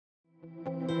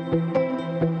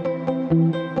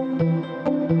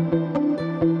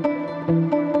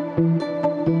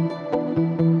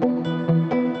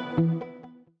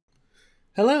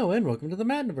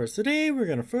Mattniverse. Today we're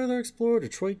going to further explore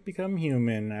Detroit Become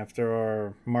Human. After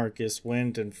our Markus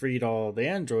went and freed all the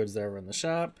androids that were in the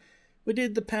shop, we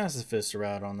did the pacifist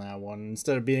route on that one.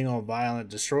 Instead of being all violent,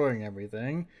 destroying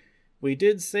everything, we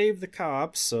did save the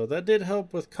cops, so that did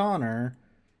help with Connor,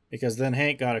 because then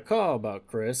Hank got a call about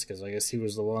Chris, because I guess he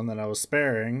was the one that I was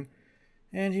sparing,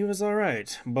 and he was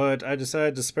alright. But I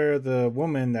decided to spare the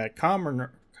woman that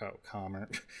Connor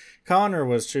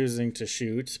was choosing to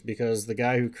shoot, because the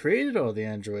guy who created all the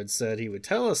androids said he would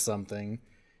tell us something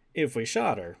if we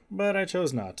shot her, but I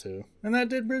chose not to, and that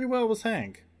did pretty well with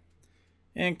Hank.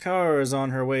 And Kara is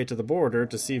on her way to the border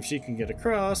to see if she can get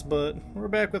across, but we're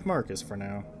back with Markus for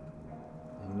now,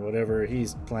 and whatever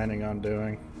he's planning on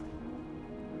doing.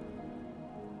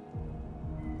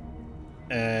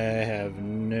 I have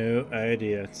no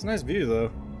idea. It's a nice view though.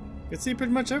 You can see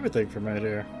pretty much everything from right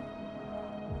here.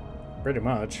 Pretty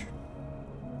much.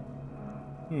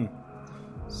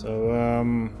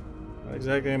 So, what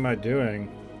exactly am I doing?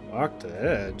 Walk to the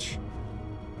edge.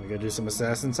 We gotta do some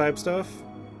assassin type stuff?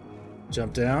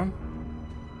 Jump down?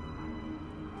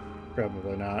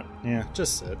 Probably not. Yeah,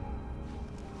 just sit.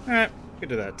 Alright, could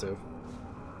do that too.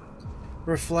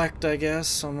 Reflect, I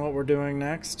guess, on what we're doing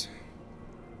next.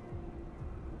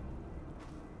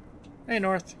 Hey,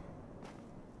 North.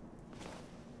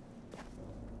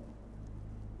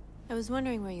 I was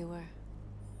wondering where you were.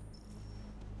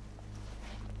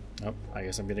 Oh, I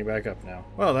guess I'm getting back up now.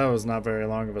 Well, that was not very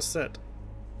long of a sit.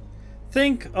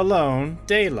 Think alone,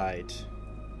 daylight.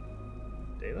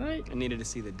 Daylight? I needed to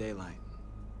see the daylight.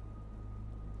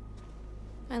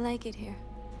 I like it here.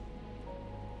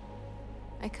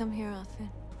 I come here often.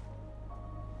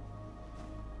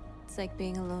 It's like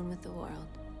being alone with the world.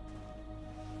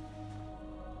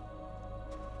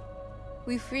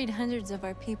 We freed hundreds of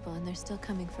our people, and they're still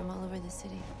coming from all over the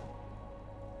city.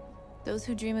 Those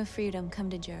who dream of freedom come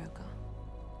to Jericho.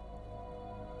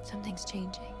 Something's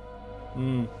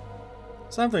changing.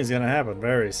 Something's gonna happen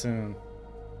very soon.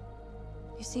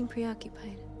 You seem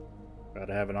preoccupied. About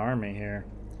to have an army here.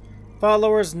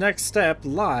 Followers' next step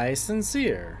lie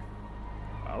sincere.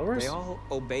 Followers? They all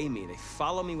obey me. They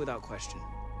follow me without question.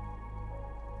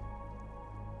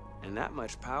 And that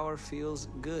much power feels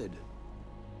good.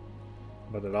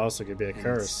 But it also could be a And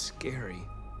curse. it's scary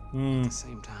at the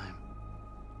same time.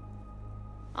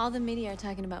 All the media are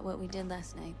talking about what we did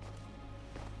last night.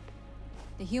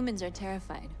 The humans are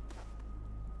terrified.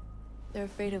 They're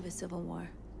afraid of a civil war.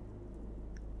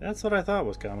 That's what I thought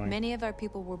was coming. Many of our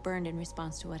people were burned in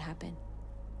response to what happened.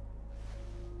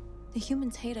 The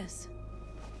humans hate us.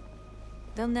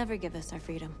 They'll never give us our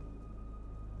freedom.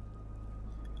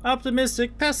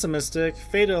 Optimistic, pessimistic,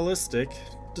 fatalistic,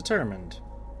 determined.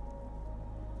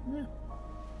 Yeah.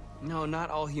 No, not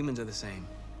all humans are the same.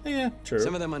 Yeah, true.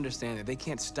 Some of them understand that they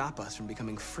can't stop us from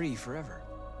becoming free forever.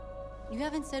 You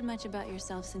haven't said much about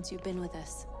yourself since you've been with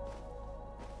us.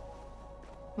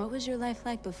 What was your life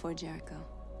like before Jericho?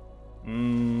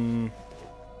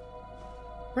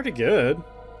 Pretty good.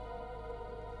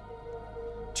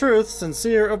 Truth,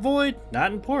 sincere, avoid,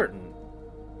 not important.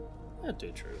 I'd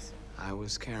do truth. I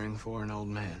was caring for an old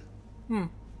man.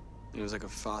 He was like a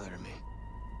father to me.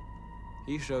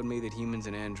 He showed me that humans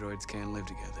and androids can live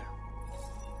together.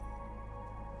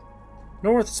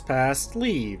 North's past,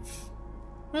 leave.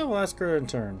 Well, we'll ask her in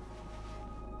turn.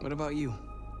 What about you?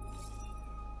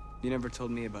 You never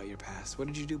told me about your past. What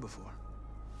did you do before?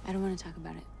 I don't want to talk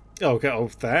about it. Okay, oh,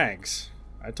 thanks.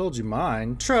 I told you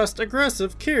mine. Trust,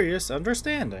 aggressive, curious,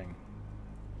 understanding.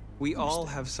 We all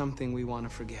have something we want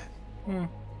to forget.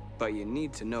 But you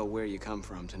need to know where you come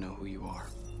from to know who you are.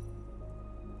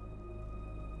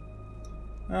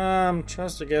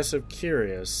 Trust, aggressive,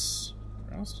 curious.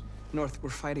 What else? North, we're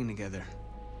fighting together.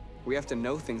 We have to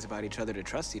know things about each other to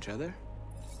trust each other.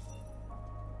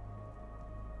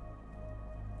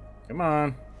 Come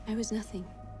on. I was nothing.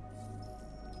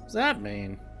 What does that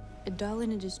mean? A doll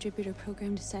in a distributor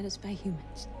program to satisfy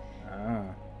humans. Ah.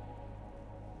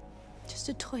 Just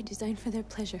a toy designed for their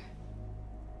pleasure.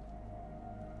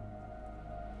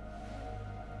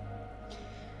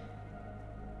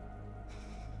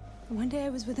 One day I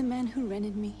was with a man who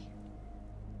rented me.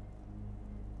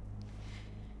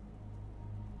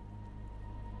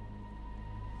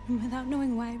 And without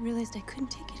knowing why, I realized I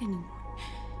couldn't take it anymore.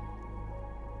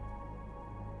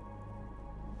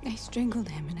 I strangled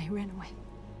him and I ran away.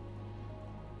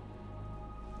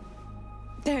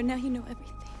 There, now you know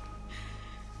everything.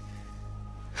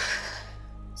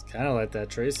 It's kind of like that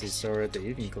Tracy story at the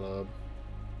evening club.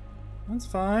 That's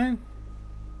fine.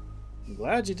 I'm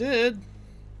glad you did.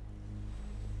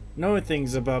 Knowing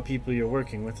things about people you're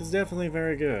working with is definitely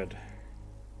very good.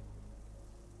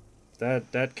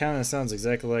 That kind of sounds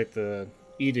exactly like the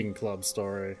Eating Club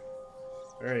story.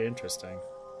 Very interesting.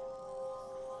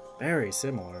 Very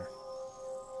similar.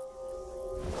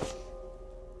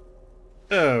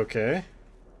 Okay.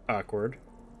 Awkward.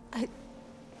 I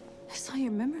saw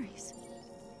your memories.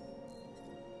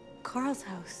 Carl's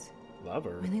house.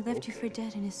 Lover. When they left you for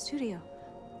dead in his studio.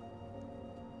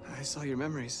 I saw your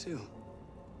memories too.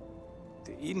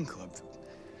 The Eden Club.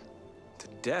 The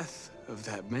death of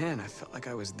that man. I felt like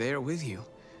I was there with you.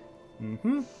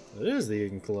 Mm-hmm. It is the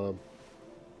Eden Club.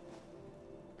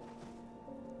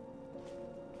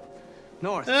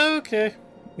 North. Okay.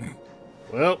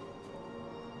 Well,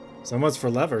 so much for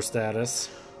lover status.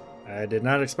 I did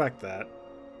not expect that.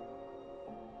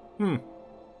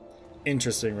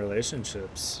 Interesting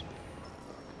relationships.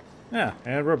 Yeah,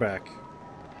 and we're back.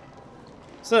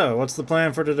 So, what's the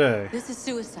plan for today? This is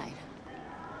suicide.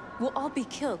 We'll all be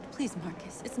killed. Please,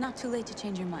 Marcus. It's not too late to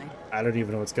change your mind. I don't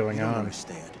even know what's going You don't on.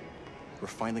 understand. We're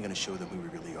finally gonna show them who we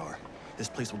really are. This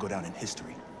place will go down in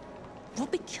history. We'll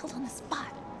be killed on the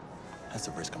spot. That's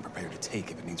a risk I'm prepared to take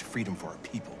if it means freedom for our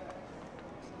people.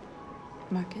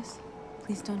 Marcus,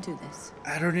 please don't do this.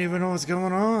 I don't even know what's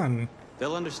going on.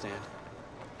 They'll understand.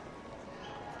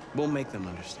 We'll make them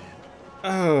understand.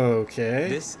 Okay.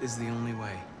 This is the only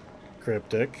way.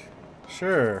 Cryptic.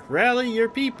 Sure. Rally your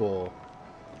people.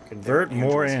 Convert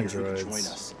more Androids here who can androids.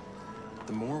 join us.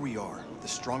 The more we are, the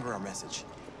stronger our message.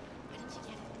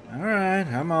 Alright,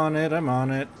 I'm on it, I'm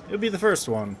on it. It'll be the first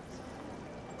one.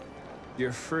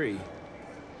 You're free.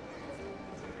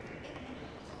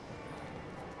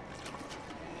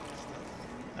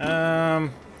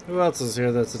 Who else is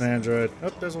here that's an android? Oh,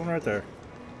 there's one right there.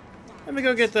 Let me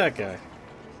go get that guy.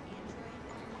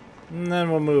 And then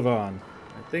we'll move on.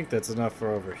 I think that's enough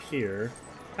for over here.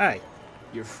 Hi.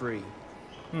 You're free.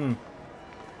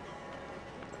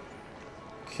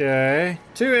 Okay.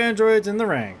 2 androids in the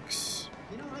ranks.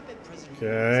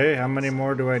 Okay, how many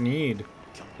more do I need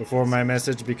before my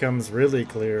message becomes really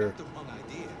clear?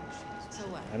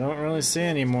 I don't really see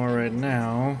any more right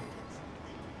now.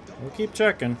 We'll keep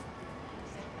checking.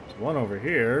 There's one over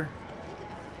here.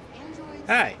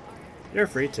 Hi. You're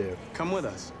free too. Come with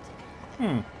us.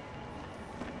 Yeah,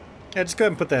 just go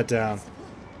ahead and put that down.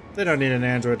 They don't need an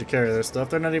android to carry their stuff.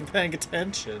 They're not even paying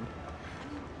attention.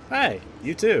 Hi,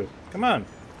 you too. Come on.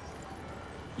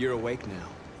 You're awake now.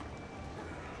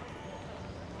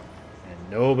 And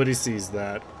nobody sees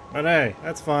that. But hey,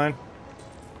 that's fine.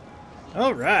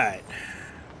 Alright.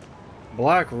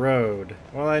 Block Road.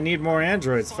 Well, I need more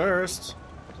androids first.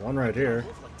 There's one right here.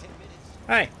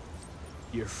 Hi.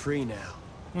 You're free now.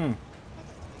 Come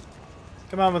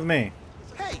on with me.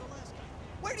 Hey!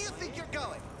 Where do you think you're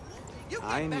going? You get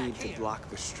I back need to here. block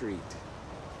the street.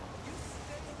 You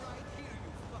stay right here,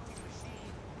 you fucking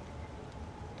machine.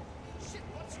 Shit,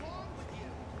 what's wrong with you?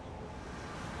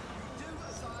 Do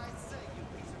as I say, you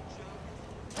piece of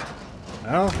junk.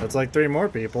 Well, that's like 3 more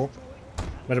people.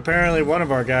 But apparently one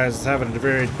of our guys is having a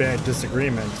very bad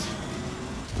disagreement.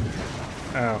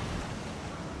 Oh.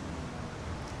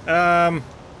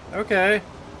 Okay.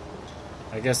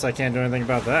 I guess I can't do anything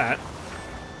about that.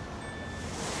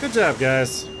 Good job,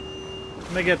 guys.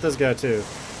 Let me get this guy too.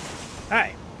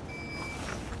 Hi.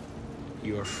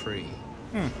 You're free.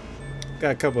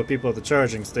 Got a couple of people at the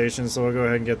charging station, so we'll go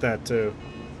ahead and get that too.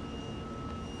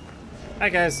 Hi,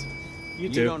 guys. You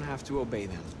too. You don't have to obey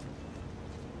them.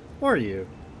 Or you.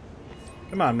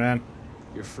 Come on, man.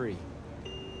 You're free.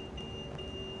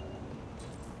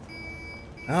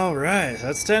 Alright,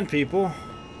 that's 10 people.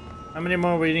 How many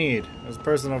more we need? There's a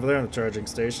person over there in the charging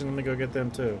station. Let me go get them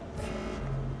too.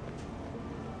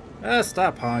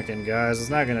 Stop honking, guys. It's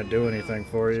not gonna do anything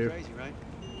for you. Crazy, right?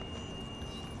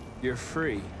 You're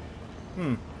free.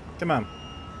 Come on.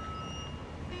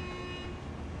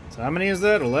 So how many is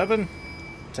that? 11?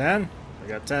 10? I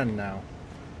got 10 now.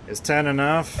 Is 10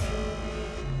 enough?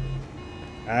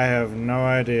 I have no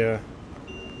idea.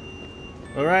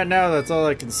 Well, right now that's all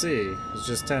I can see. It's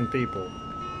just 10 people.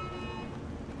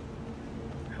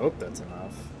 I hope that's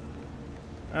enough.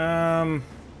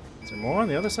 Is there more on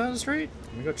the other side of the street?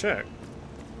 Let me go check.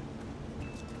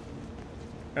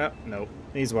 Oh, nope.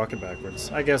 He's walking backwards.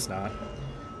 I guess not.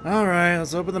 Alright,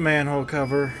 let's open the manhole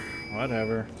cover.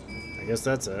 Whatever. I guess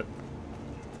that's it.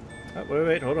 Oh,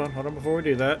 wait, hold on before we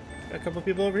do that. Got a couple of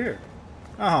people over here.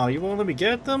 Oh, you won't let me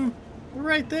get them? We're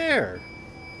right there.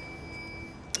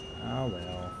 Oh,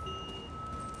 well.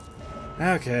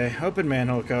 Okay, open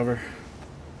manhole cover.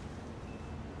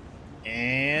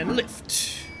 And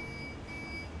lift.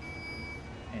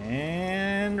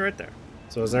 And right there.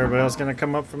 So is everybody else gonna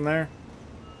come up from there?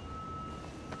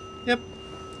 Yep.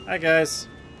 Hi, guys.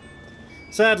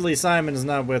 Sadly, Simon is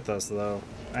not with us, though.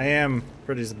 I am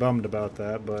pretty bummed about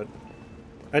that, but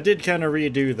I did kind of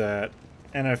redo that,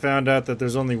 and I found out that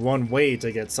there's only one way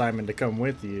to get Simon to come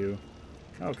with you.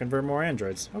 Oh, convert more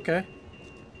androids. Okay.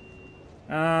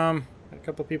 A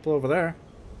couple people over there.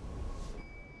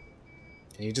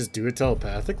 Can you just do it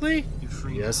telepathically?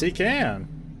 Yes, he can.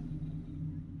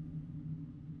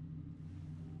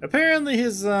 Apparently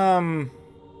his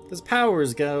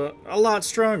powers got a lot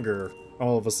stronger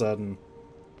all of a sudden.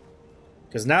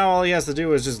 Because now all he has to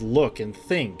do is just look and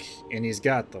think, and he's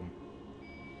got them.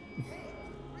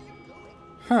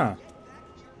 Huh.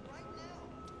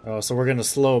 Oh, so we're gonna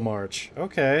slow march.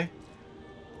 Okay.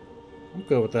 I'm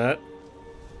good with that.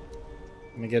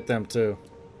 Let me get them too.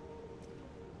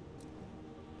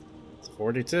 It's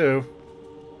 42.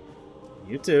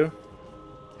 You too.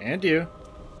 And you.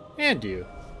 And you.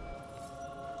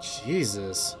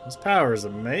 Jesus. His power is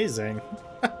amazing.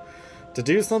 To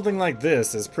do something like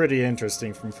this is pretty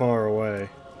interesting from far away.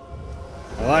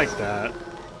 I like that.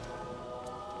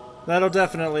 That'll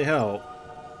definitely help.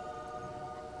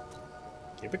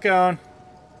 Keep it going.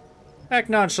 Act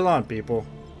nonchalant, people.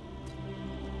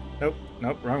 Nope,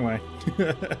 nope, wrong way.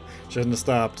 Shouldn't have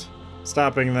stopped.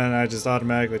 Stopping, then I just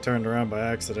automatically turned around by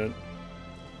accident.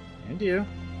 And you.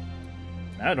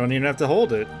 Now I don't even have to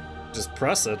hold it. Just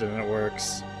press it and it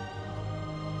works.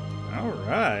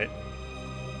 Alright.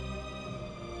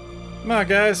 Come on,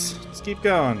 guys. Let's keep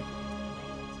going.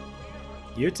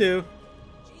 You too.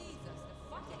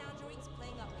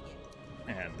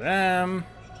 And them.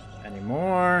 Any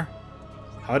more?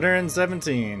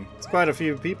 117. It's quite a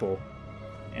few people.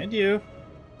 And you.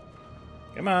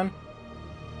 Come on.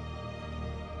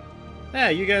 Yeah,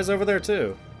 you guys over there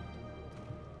too.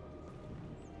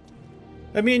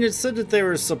 I mean, it said that they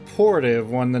were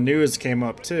supportive when the news came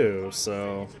up too,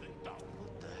 so...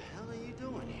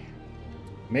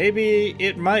 Maybe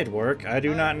it might work. I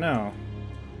do not know.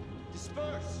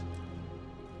 Disperse.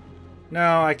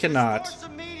 No, I cannot. Disperse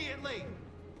immediately.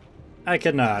 I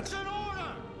cannot. It's an order.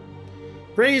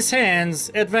 Raise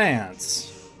hands,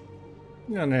 advance.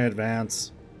 I'm gonna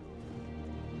advance.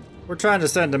 We're trying to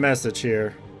send a message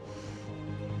here.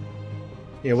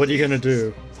 Yeah, what are you gonna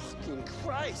do? Fucking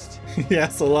Christ.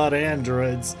 Yes, a lot of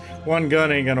androids. One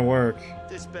gun ain't gonna work.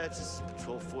 Dispatch, this is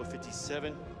Patrol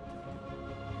 457.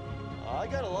 I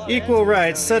got a lot Equal of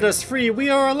rights, answers set down us free. We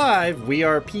are alive. We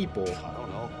are people. here. I don't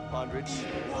know, hundreds,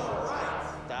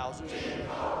 thousands. They're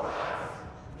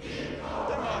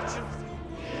marching.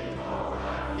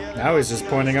 Yeah, Now he's just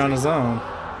pointing on his own.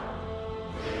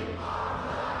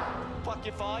 Fuck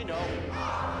if I know.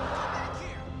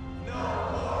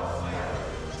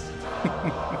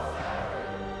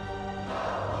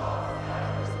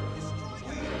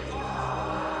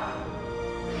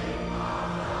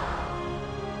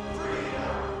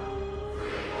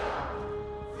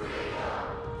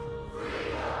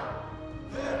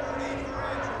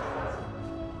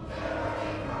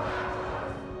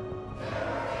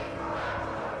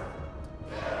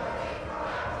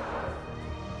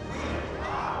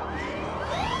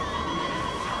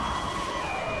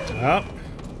 Oh,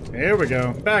 here we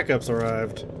go. Backups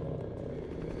arrived.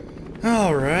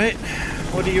 Alright.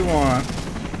 What do you want?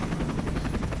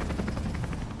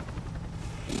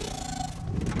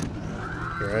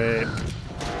 Great.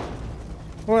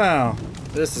 Wow,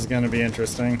 this is gonna be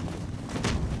interesting.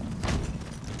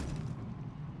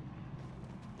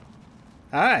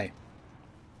 Hi.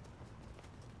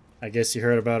 I guess you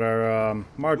heard about our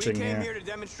marching We came here. here to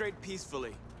demonstrate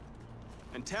peacefully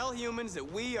and tell humans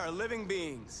that we are living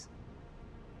beings.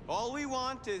 All we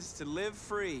want is to live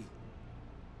free.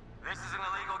 This is an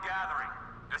illegal gathering.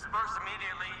 Disperse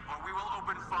immediately or we will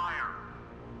open fire.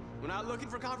 We're not looking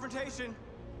for confrontation.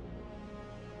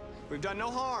 We've done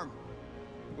no harm.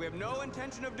 We have no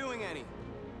intention of doing any.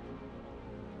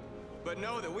 But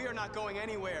know that we are not going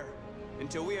anywhere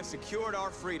until we have secured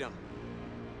our freedom.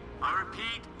 I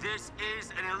repeat, this is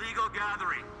an illegal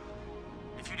gathering.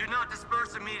 If you do not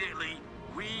disperse immediately,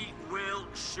 we will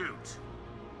shoot.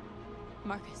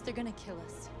 Markus, they're gonna kill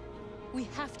us. We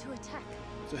have to attack.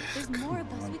 There's more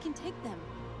of us. We can take them.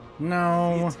 We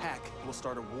No. attack, we'll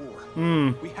start a war.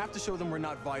 Hmm. We have to show them we're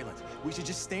not violent. We should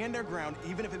just stand our ground,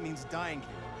 even if it means dying here.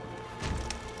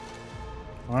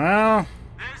 Well,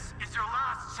 This is your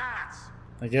last chance.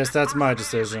 I guess that's my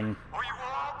Disperse decision. immediately, or you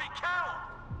will all be killed.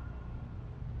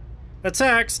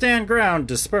 Attack, stand ground,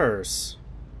 disperse.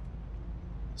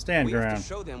 Stand We have to ground.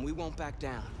 show them we won't back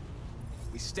down.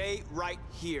 We stay right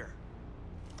here.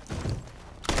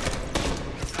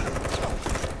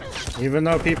 Even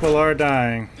though people are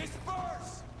dying.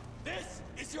 Disperse. This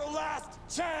is your last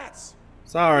chance. We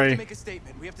have Sorry. to make a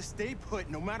statement. We have to stay put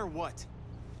no matter what.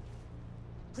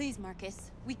 Please,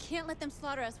 Marcus. We can't let them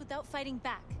slaughter us without fighting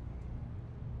back.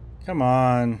 Come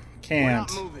on. We're Can't.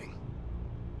 not moving.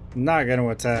 Not gonna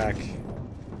attack.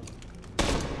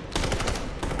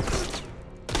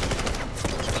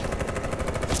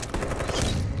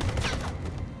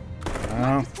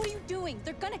 Marcus, what are you doing?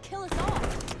 They're gonna kill us all.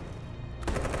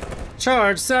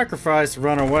 Charge, sacrifice,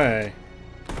 run away.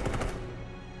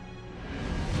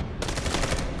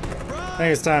 I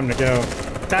think it's time to go.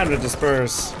 Time to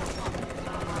disperse.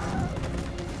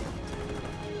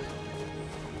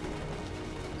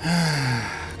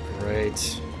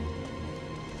 Great.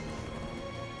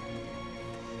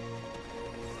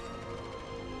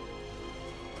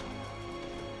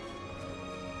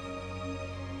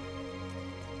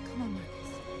 Come on, Marcus.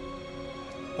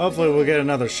 Hopefully we'll get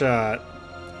another shot.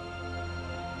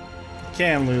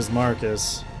 Can't lose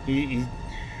Marcus. He's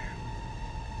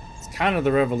kind of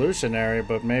the revolutionary,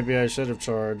 but maybe I should have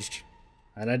charged.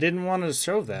 And I didn't want to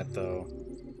show that, though.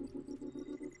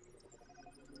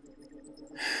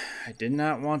 I did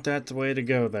not want that the way to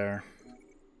go there.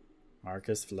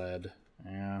 Marcus fled.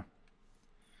 Yeah.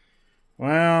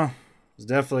 Well, there's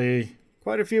definitely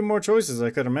quite a few more choices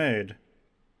I could have made.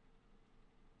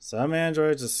 Some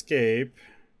androids escape.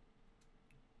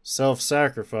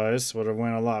 Self-sacrifice would have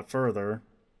went a lot further.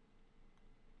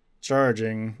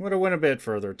 Charging would have went a bit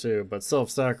further too, but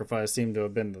self-sacrifice seemed to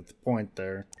have been the point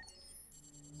there.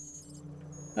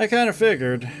 I kind of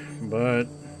figured, but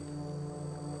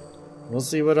we'll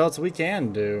see what else we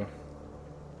can do.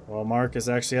 While Marcus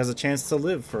actually has a chance to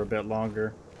live for a bit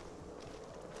longer.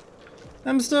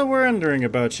 I'm still wondering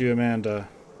about you, Amanda.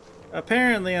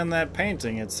 Apparently on that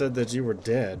painting it said that you were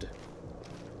dead.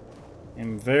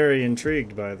 I'm very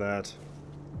intrigued by that.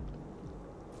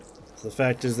 The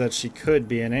fact is that she could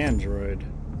be an android.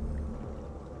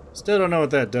 Still don't know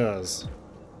what that does.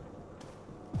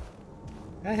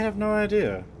 I have no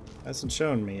idea. Hasn't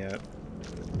shown me yet.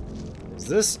 Is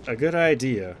this a good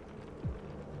idea?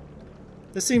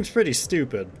 This seems pretty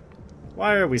stupid.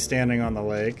 Why are we standing on the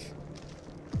lake?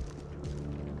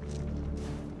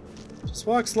 Just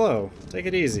walk slow. Take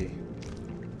it easy.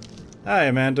 Hi,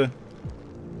 Amanda.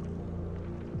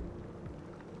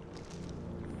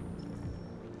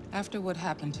 After what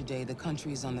happened today, the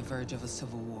country is on the verge of a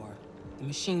civil war. The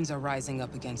machines are rising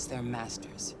up against their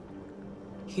masters.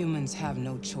 Humans have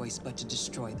no choice but to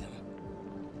destroy them.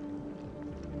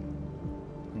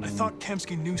 I thought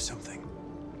Kamsky knew something.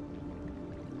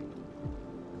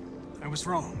 I was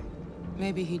wrong.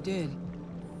 Maybe he did.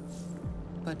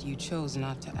 But you chose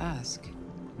not to ask.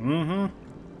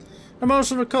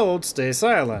 Emotional cold, stay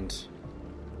silent.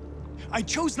 I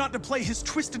chose not to play his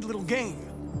twisted little game.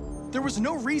 There was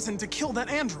no reason to kill that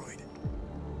android.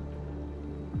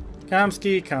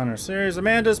 Kamsky counter series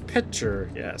Amanda's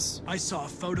picture, yes. I saw a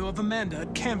photo of Amanda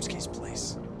at Kamsky's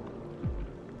place.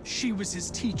 She was his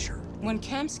teacher. When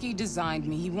Kamsky designed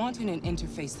me, he wanted an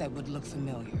interface that would look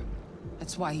familiar.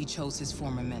 That's why he chose his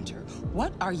former mentor.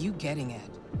 What are you getting at?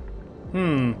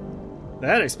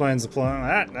 That explains the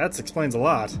plan. That explains a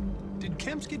lot. Did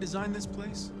Kamsky design this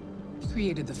place? He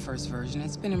created the first version.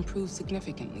 It's been improved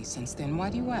significantly since then. Why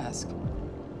do you ask?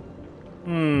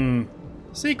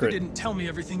 Secret. You didn't tell me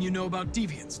everything you know about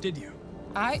deviants, did you?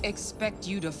 I expect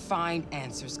you to find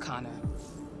answers, Connor.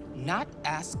 Not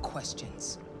ask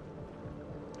questions.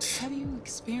 Have you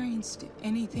experienced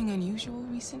anything unusual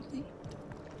recently?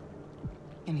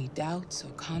 Any doubts or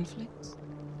conflicts?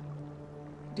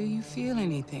 Do you feel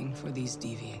anything for these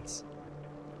deviants?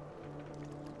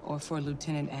 Or for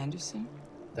Lieutenant Anderson?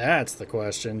 That's the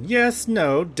question. Yes,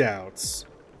 no, doubts.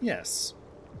 Yes.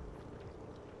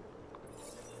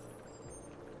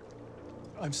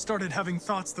 I've started having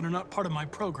thoughts that are not part of my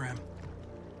program.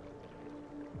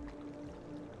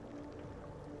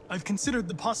 I've considered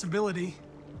the possibility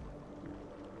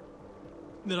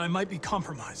that I might be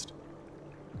compromised.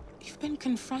 You've been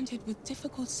confronted with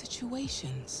difficult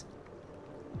situations.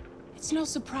 It's no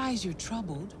surprise you're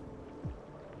troubled.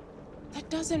 That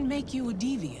doesn't make you a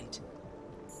deviant.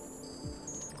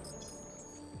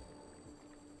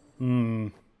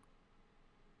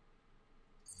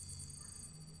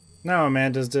 Now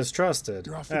Amanda's distrusted.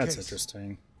 You're off the That's case.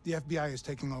 interesting. The FBI is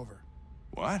taking over.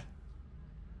 What?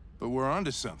 But we're onto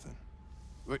something.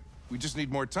 We just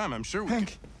need more time. I'm sure we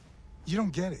Hank, you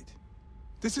don't get it.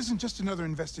 This isn't just another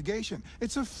investigation.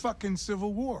 It's a fucking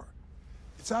civil war.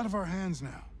 It's out of our hands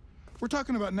now. We're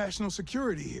talking about national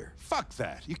security here. Fuck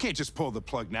that. You can't just pull the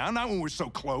plug now, not when we're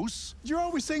so close. You're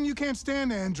always saying you can't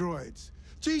stand androids.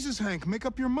 Jesus, Hank, make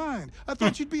up your mind. I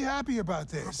thought you'd be happy about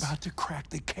this. We're about to crack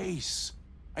the case.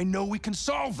 I know we can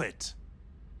solve it.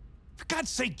 For God's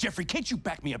sake, Jeffrey, can't you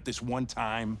back me up this one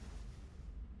time?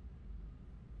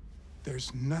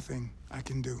 There's nothing I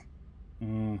can do.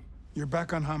 Hmm. You're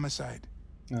back on homicide.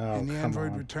 Oh, and the come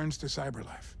android on. returns to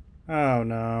cyberlife. Oh,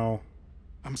 no.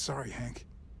 I'm sorry, Hank,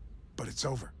 but it's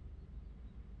over.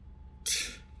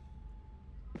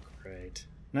 Great.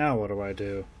 Now what do I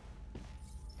do?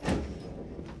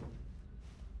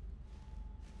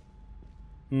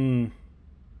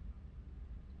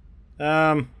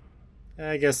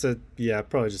 I guess yeah,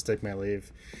 probably just take my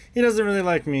leave. He doesn't really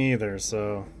like me either,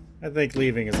 so I think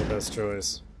leaving is the best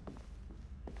choice.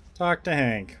 Talk to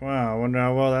Hank. Wow, I wonder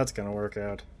how well that's gonna work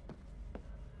out.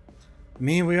 I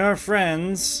mean, we are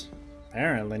friends.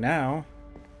 Apparently now.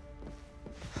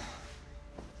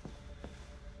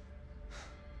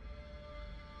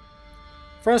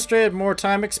 Frustrated, more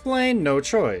time explained, no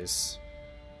choice.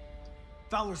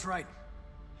 Fowler's right.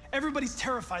 Everybody's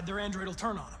terrified their android will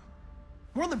turn on them.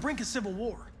 We're on the brink of civil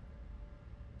war.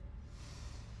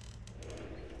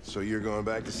 So you're going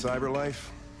back to cyberlife?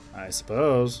 I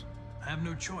suppose. I have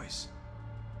no choice.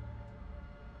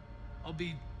 I'll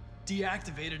be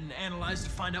deactivated and analyzed to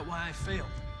find out why I failed.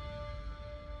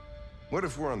 What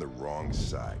if we're on the wrong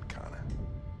side, Connor?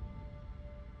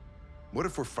 What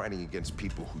if we're fighting against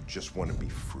people who just want to be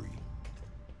free?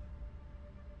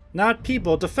 Not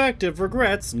people, defective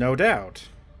regrets, no doubt.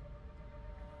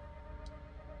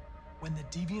 When the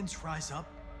deviants rise up,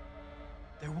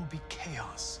 there will be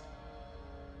chaos.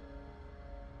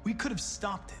 We could have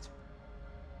stopped it.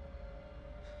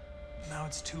 Now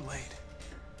it's too late.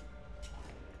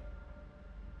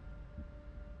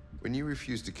 When you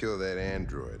refused to kill that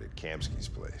android at Kamsky's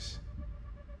place,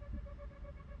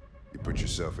 you put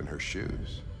yourself in her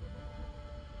shoes.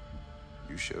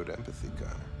 You showed empathy,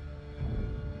 Connor.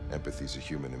 Empathy's a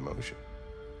human emotion.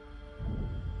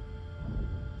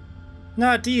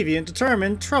 Not deviant,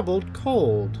 determined, troubled,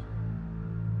 cold.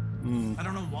 I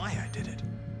don't know why I did it.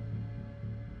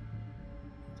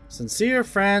 Sincere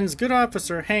friends, good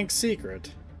officer, Hank's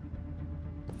secret.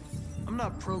 I'm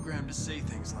not programmed to say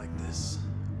things like this,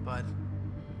 but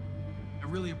I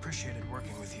really appreciated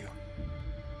working with you.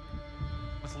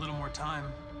 With a little more time,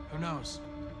 who knows?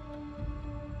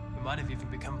 We might have even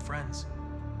become friends.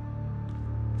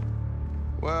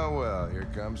 Well, well, here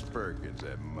comes Perkins,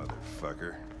 that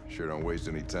motherfucker. Sure don't waste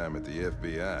any time at the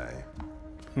FBI.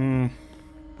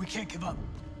 We can't give up.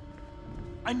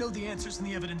 I know the answers and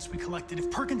the evidence we collected.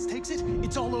 If Perkins takes it,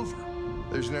 it's all over.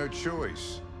 There's no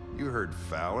choice. You heard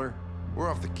Fowler. We're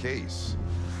off the case.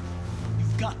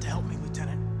 You've got to help me,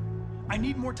 Lieutenant. I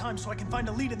need more time so I can find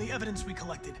a lead in the evidence we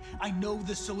collected. I know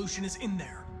the solution is in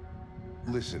there.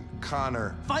 Listen,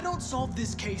 Connor. If I don't solve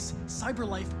this case,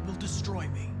 Cyberlife will destroy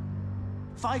me.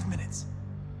 5 minutes.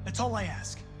 That's all I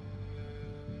ask.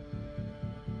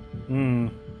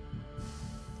 Can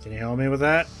you help me with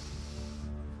that?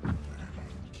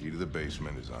 Key to the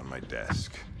basement is on my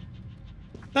desk.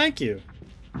 Thank you.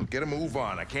 Get a move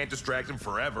on. I can't distract him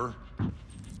forever.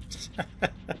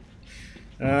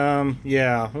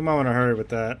 Yeah, we might want to hurry with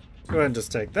that. Go ahead and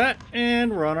just take that,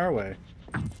 and we're on our way.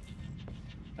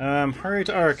 Hurry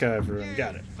to archive room.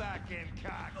 Got it.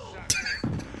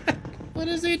 What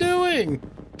is he doing?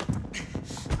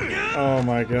 Oh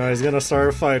my god, he's gonna start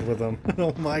a fight with him.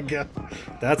 Oh my god.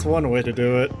 That's one way to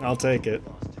do it. I'll take it.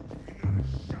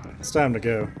 It's time to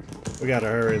go. We gotta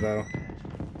hurry though.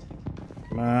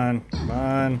 Come on, come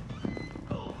on.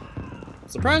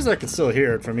 Surprised I can still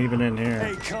hear it from even in here.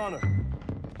 Hey, Connor.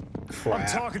 Crap. I'm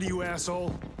talking to you,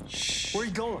 asshole. Shh. Where are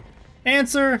you going?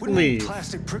 Answer, Wouldn't any leave.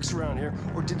 plastic pricks around here,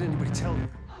 or did anybody tell you?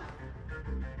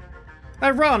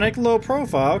 Ironic, low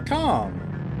profile, calm.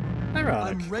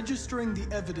 Ironic. I'm registering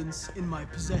the evidence in my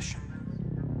possession.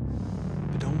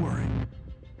 But don't worry.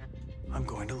 I'm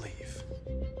going to leave.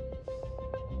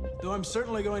 Though I'm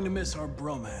certainly going to miss our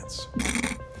bromance.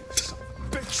 Son of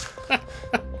a bitch.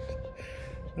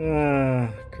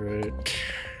 Great.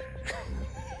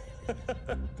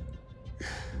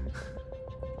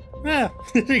 Yeah,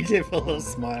 he gave a little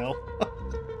smile.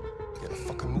 Get a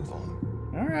fucking move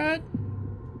on. Alright.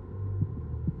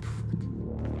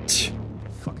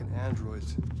 Fucking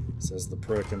androids. Says the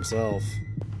prick himself.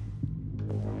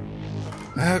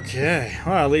 Okay,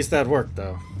 well, at least that worked,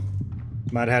 though.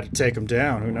 Might have had to take him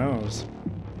down, who knows.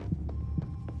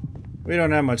 We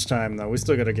don't have much time, though. We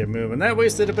still gotta get moving. That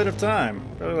wasted a bit of time.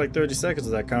 Probably like 30 seconds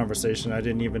of that conversation I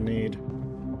didn't even need.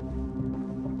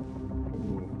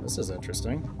 Ooh, this is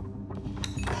interesting.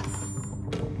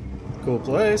 Cool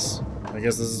place. I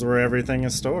guess this is where everything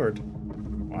is stored.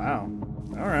 Wow.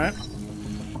 Alright.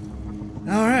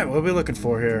 Alright, what are we looking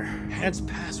for here? Hank's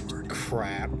password.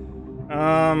 Crap.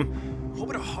 What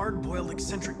would a hard-boiled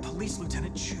eccentric police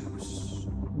lieutenant choose?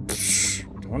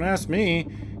 Don't ask me.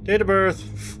 Date of birth.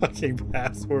 Fucking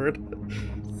password.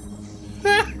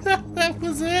 That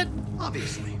was it?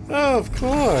 Obviously. Oh, of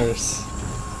course.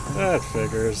 That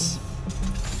figures.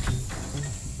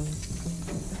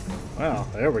 Well,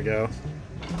 there we go.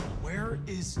 Where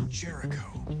is Jericho?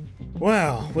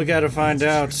 Well, we gotta find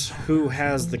out who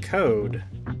has the code.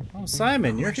 Oh,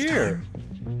 Simon, you're here.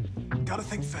 Gotta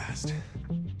think fast.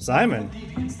 Simon.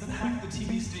 Deviants that hacked the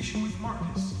TV station with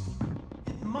Markus.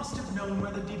 It must have known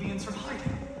where the deviants are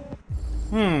hiding.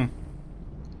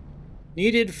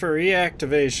 Needed for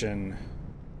reactivation.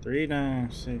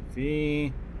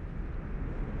 396V.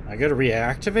 I gotta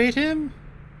reactivate him?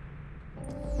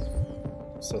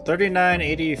 So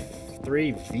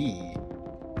 3983V.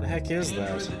 What the heck is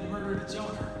that?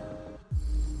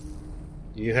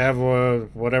 You have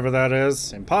whatever that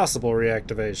is? Impossible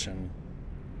reactivation.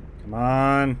 Come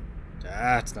on.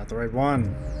 That's not the right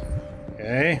one.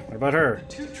 Okay, what about her?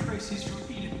 Two Tracy's from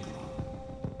Eden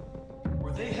Club.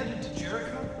 Were they headed to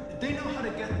Jericho? Did they know how to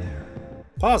get there?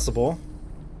 Possible.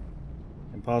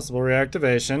 Impossible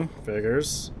reactivation.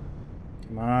 Figures.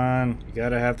 Come on. You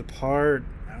gotta have the part.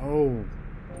 No.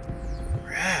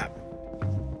 Crap.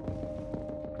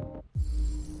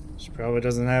 She probably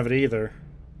doesn't have it either.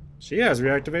 She has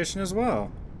reactivation as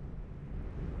well.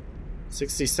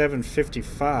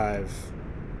 6755.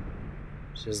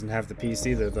 She doesn't have the piece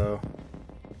either, though.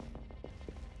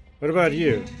 What about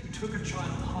you? Took a child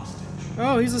hostage.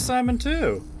 Oh, he's a Simon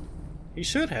too. He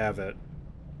should have it.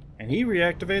 And he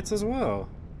reactivates as well.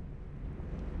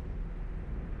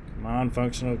 Come on,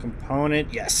 functional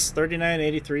component. Yes,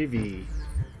 3983V.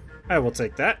 I will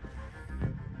take that.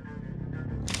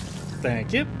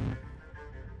 Thank you.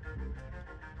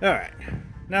 Alright.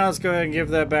 Now let's go ahead and give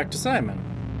that back to Simon.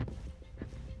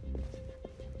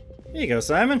 Here you go,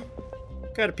 Simon.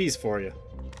 Got a piece for you.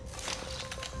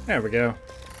 There we go.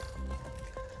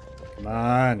 Come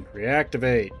on,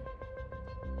 reactivate.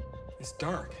 It's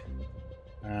dark.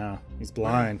 Oh, he's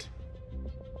blind.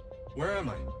 Where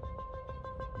am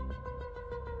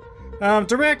I?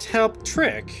 Direct help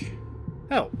trick.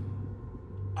 Help.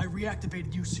 I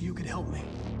reactivated you so you could help me.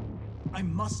 I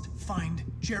must find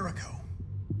Jericho.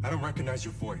 I don't recognize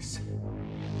your voice.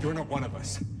 You're not one of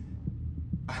us.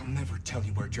 I'll never tell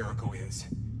you where Jericho is.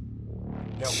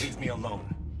 Now leave me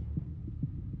alone.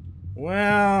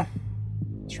 Well,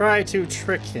 try to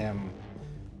trick him.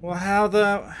 Well, how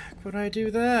the heck would I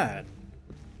do that?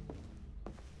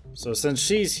 So since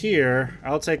she's here,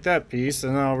 I'll take that piece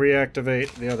and I'll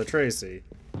reactivate the other Tracy.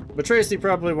 But Tracy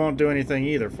probably won't do anything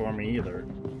either for me either.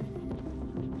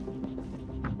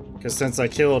 Because since I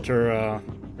killed her,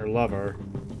 her lover,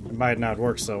 it might not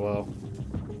work so well.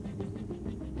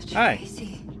 Hi.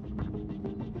 Tracy.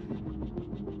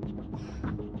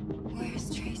 Where's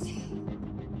Tracy?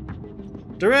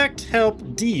 Direct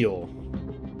help deal.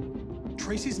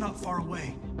 Tracy's not far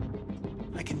away.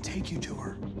 I can take you to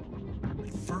her.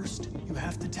 But first, you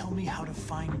have to tell me how to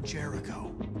find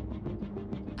Jericho.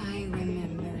 I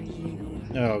remember you.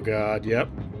 Oh god, yep.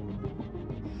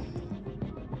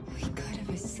 We could have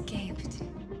escaped.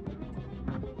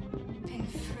 Been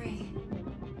free.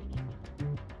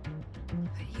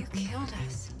 But you killed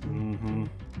us. Mm-hmm.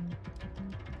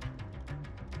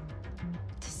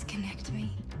 Disconnect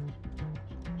me.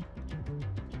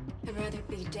 I'd rather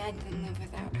be dead than live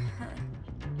without her.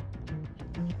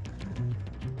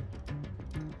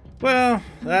 Well,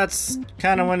 that's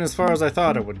kind of went as far as I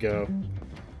thought it would go.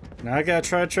 Now I gotta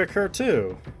try to trick her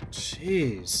too.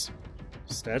 Jeez.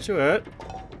 Statuette.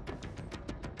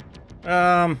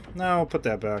 No, we'll put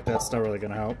that back. That's not really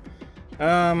gonna help.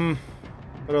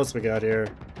 What else we got here?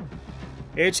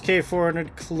 HK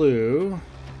 400 clue.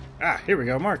 Ah, here we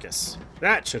go, Markus.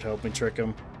 That should help me trick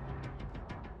him.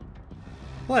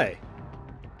 Play.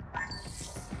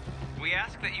 We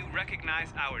ask that you recognize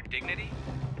our dignity,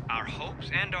 our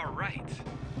hopes, and our rights.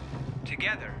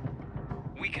 Together,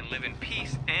 we can live in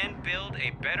peace and build a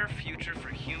better future for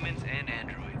humans and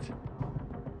androids.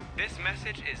 This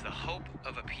message is the hope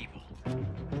of a people.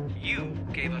 You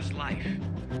gave us life,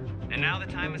 and now the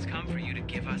time has come for you to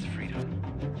give us freedom.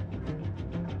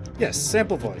 Yes,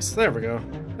 sample voice. There we go.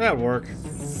 That'll work.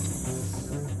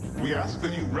 We ask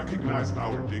that you recognize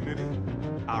our dignity,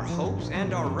 our hopes,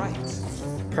 and our rights.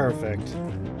 Perfect.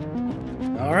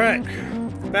 Alright.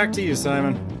 Back to you,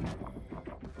 Simon.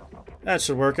 That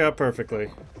should work out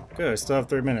perfectly. Good, I still have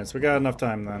 3 minutes. We got enough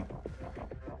time then.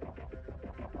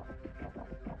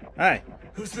 Hi.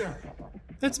 Who's there?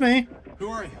 It's me. Who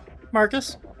are you?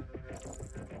 Markus.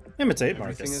 Imitate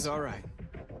Markus. Everything is alright.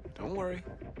 Don't worry.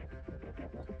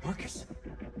 Markus?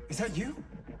 Is that you?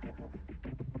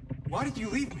 Why did you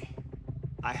leave me?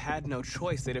 I had no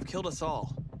choice. They'd have killed us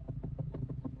all.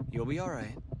 You'll be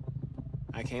alright.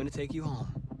 I came to take you home.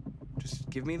 Just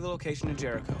give me the location of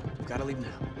Jericho. We've got to leave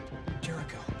now.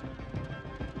 Jericho.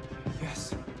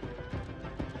 Yes.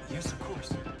 Yes, of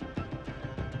course.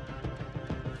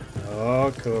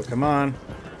 Oh, cool. Come on.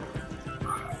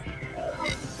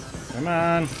 Come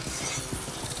on.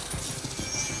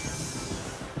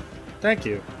 Thank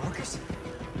you. Markus?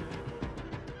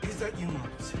 Is that you,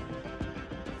 Markus?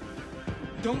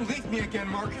 Don't leave me again,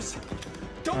 Markus!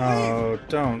 Don't leave! Oh,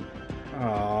 don't.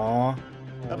 Oh.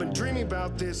 I've been dreaming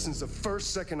about this since the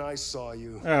first second I saw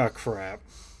you. Oh, crap.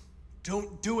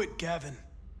 Don't do it, Gavin.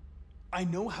 I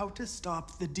know how to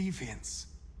stop the deviants.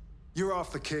 You're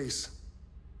off the case.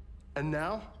 And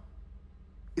now,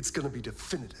 it's gonna be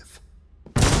definitive.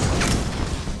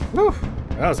 Whew.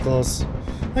 That was close.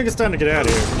 I think it's time to get out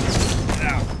of here.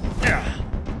 Ow. Yeah.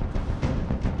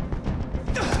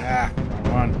 Ah,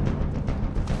 wrong one.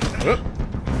 Up.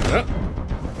 Up.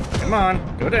 Come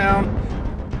on, go down.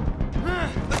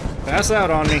 Pass out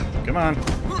on me. Come on.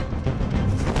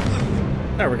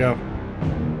 There we go.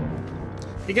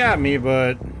 He got me,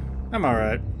 but I'm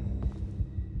alright.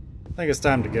 I think it's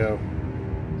time to go.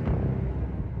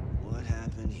 What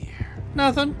happened here?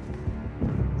 Nothing.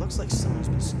 Looks like someone's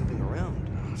been snooping around.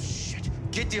 Oh, shit.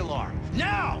 Get the alarm.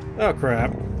 Now! Oh,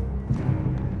 crap.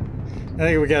 I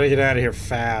think we gotta get out of here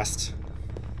fast.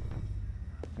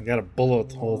 I got a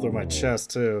bullet hole through my chest,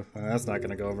 too. That's not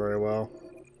gonna go very well.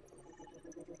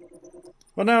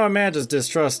 Well, now Amanda's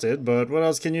distrusted, but what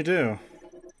else can you do?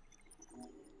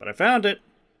 But I found it.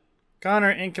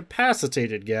 Connor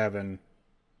incapacitated Gavin.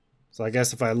 So I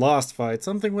guess if I lost fight,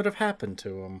 something would have happened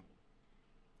to him.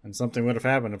 And something would have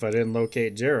happened if I didn't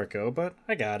locate Jericho, but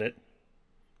I got it.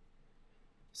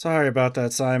 Sorry about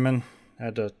that, Simon.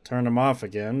 Had to turn him off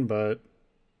again, but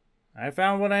I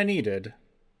found what I needed.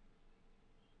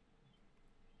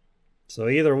 So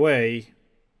either way,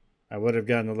 I would have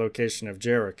gotten the location of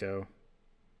Jericho.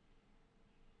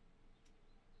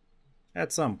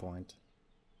 At some point.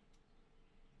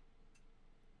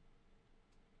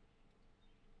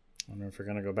 Wonder if we're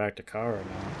gonna go back to Kara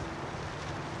now.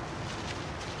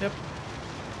 Yep.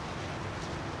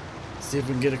 See if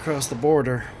we can get across the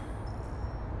border.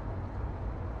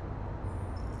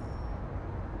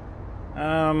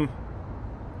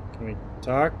 Can we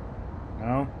talk?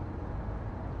 No?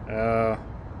 That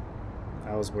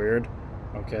was weird.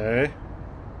 Okay.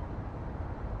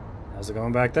 How's it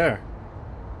going back there?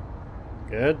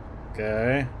 Good?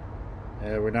 Okay.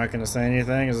 Yeah, we're not gonna say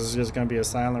anything? Is this just gonna be a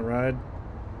silent ride?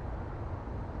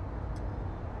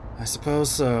 I suppose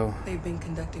so. They've been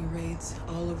conducting raids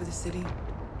all over the city.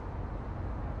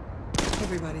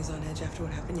 Everybody's on edge after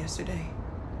what happened yesterday.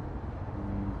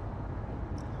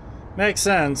 Makes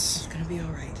sense. It's gonna be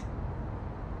alright.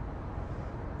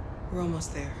 We're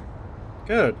almost there.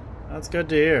 Good. That's good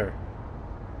to hear.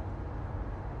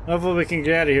 Hopefully we can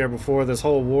get out of here before this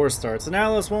whole war starts, and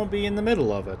Alice won't be in the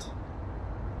middle of it.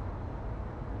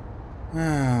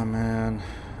 Oh, man.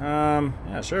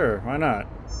 Yeah, sure. Why not?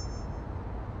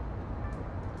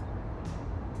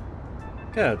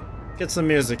 Good. Get some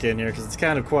music in here, because it's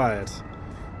kind of quiet.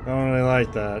 Don't really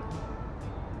like that.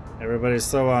 Everybody's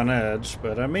so on edge,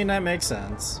 but I mean, that makes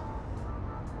sense.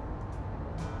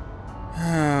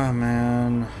 Oh,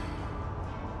 man.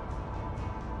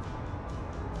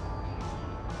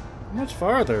 How much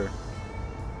farther?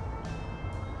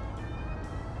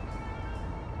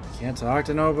 I can't talk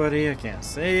to nobody, I can't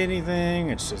say anything,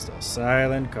 it's just a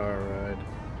silent car ride.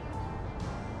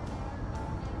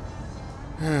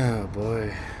 Oh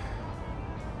boy.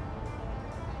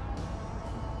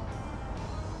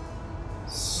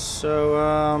 So,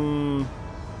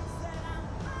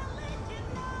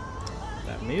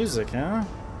 that music, huh?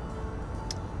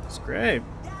 It's great.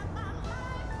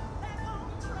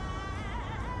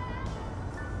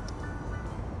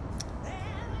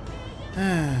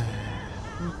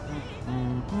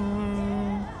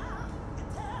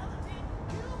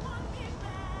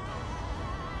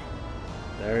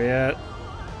 There yet?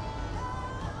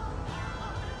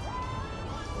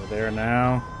 We're there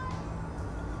now.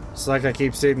 It's like I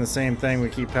keep seeing the same thing we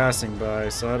keep passing by,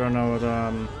 so I don't know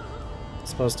what's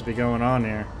supposed to be going on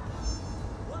here.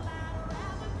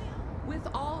 With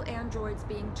all androids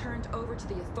being turned over to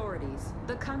the authorities,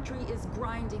 the country is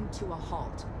grinding to a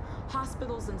halt.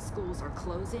 Hospitals and schools are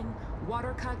closing,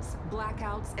 water cuts,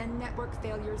 blackouts, and network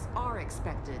failures are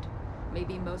expected.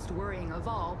 Maybe most worrying of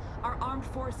all, our armed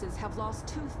forces have lost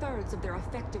 2/3 of their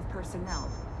effective personnel.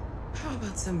 How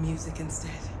about some music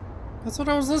instead? That's what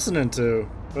I was listening to,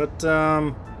 but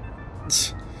I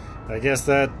guess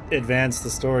that advanced the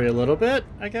story a little bit,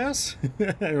 I guess.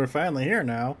 And we're finally here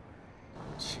now.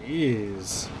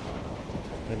 Jeez.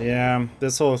 But yeah,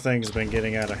 this whole thing's been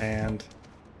getting out of hand.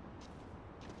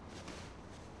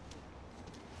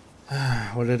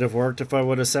 Would it have worked if I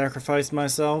would have sacrificed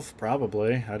myself?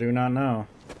 Probably. I do not know.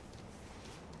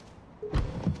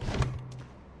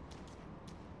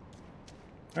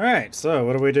 Alright, so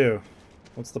what do we do?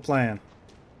 What's the plan?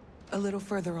 A little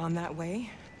further on that way,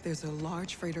 there's a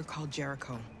large freighter called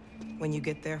Jericho. When you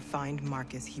get there, find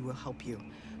Markus. He will help you.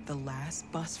 The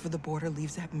last bus for the border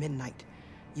leaves at midnight.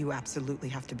 You absolutely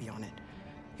have to be on it.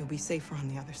 You'll be safer on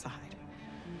the other side.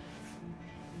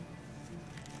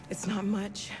 It's not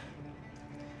much,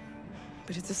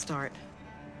 but it's a start.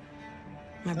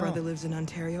 My brother lives in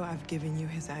Ontario. I've given you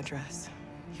his address.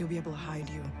 He'll be able to hide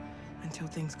you until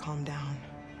things calm down.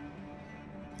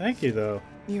 Thank you, though.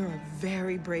 You're a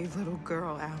very brave little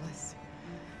girl, Alice.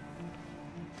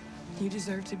 You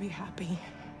deserve to be happy.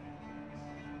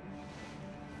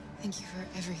 Thank you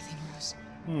for everything, Rose.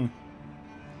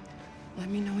 Let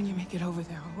me know when you make it over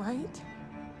there, all right?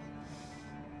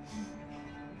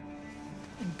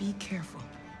 And be careful.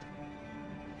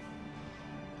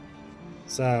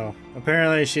 So,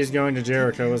 apparently she's going to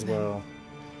Jericho as well.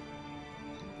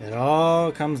 It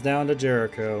all comes down to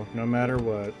Jericho, no matter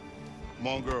what. Come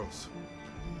on, girls.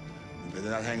 You better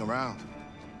not hang around.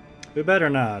 We better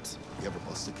not. You have a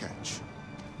bus to catch.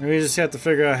 We just have to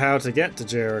figure out how to get to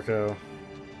Jericho.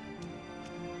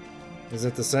 Is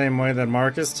it the same way that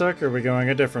Markus took, or are we going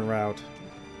a different route?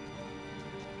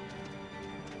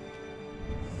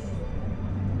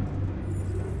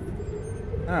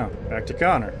 Oh, back to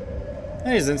Connor.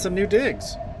 Hey, he's in some new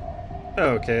digs.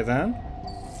 Okay, then.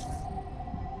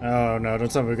 Oh, no, don't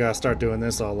tell me we gotta start doing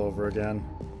this all over again.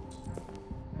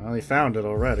 Well, he found it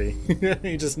already.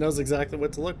 He just knows exactly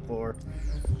what to look for.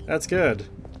 That's good.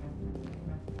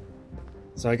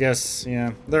 So I guess,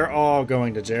 yeah, they're all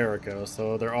going to Jericho,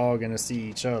 so they're all gonna see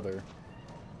each other.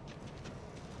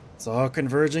 It's all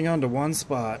converging onto one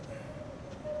spot.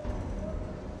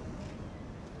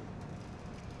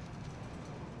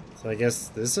 So I guess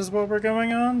this is what we're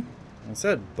going on? I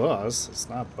said bus, it's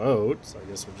not boat, so I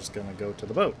guess we're just gonna go to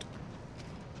the boat.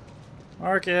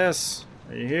 Markus,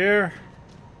 are you here?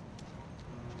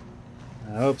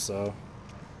 I hope so.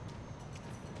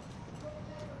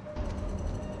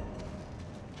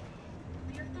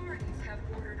 The authorities have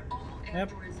ordered all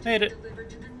androids to made be it. delivered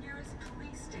to the nearest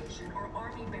police station or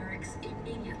army barracks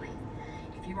immediately.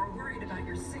 If you are worried about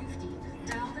your safety,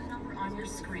 dial the number on your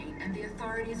screen and the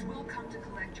authorities will come to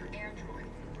collect your android.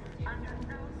 Under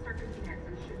no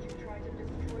circumstances should you try to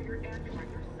destroy your android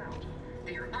yourself.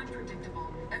 They are unpredictable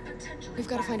and potentially We've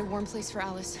got to find a warm place for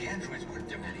Alice. The androids weren't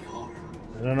doing any harm.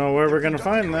 I don't know where we're gonna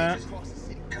find that.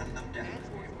 Gun them down.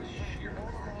 It was sheer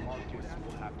carnage.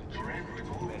 Your androids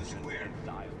all over the square.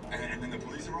 And then the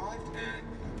police arrived and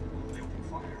they opened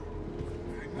fire.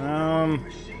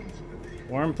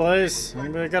 Warm place?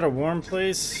 Anybody got a warm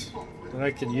place that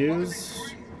I could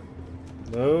use?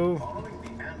 Hello?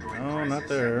 No, not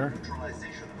there.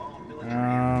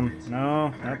 No,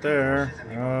 not there.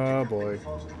 Oh boy.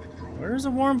 Where's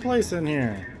a warm place in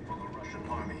here?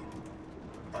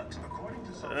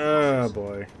 Oh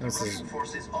boy. This is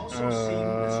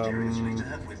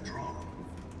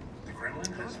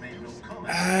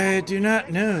I do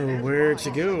not know where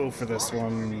to go for this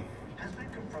one.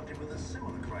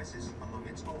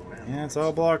 Yeah, it's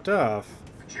all blocked off.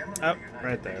 Oh,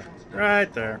 right there.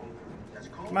 Right there.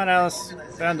 Come on, Alice.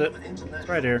 Found it. It's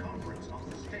right here.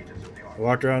 I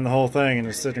walked around the whole thing and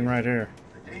it's sitting right here.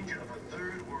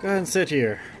 Go ahead and sit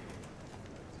here.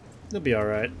 You'll be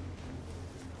alright.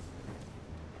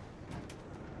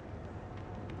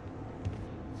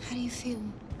 How do you feel?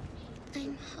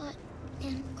 I'm hot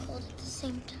and cold at the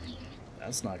same time.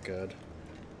 That's not good.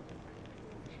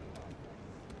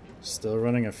 Still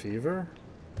running a fever?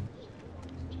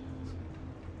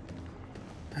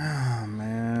 Oh,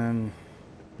 man.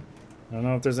 I don't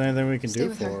know if there's anything we can Stay do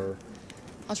with for her. her.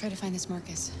 I'll try to find this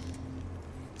Markus.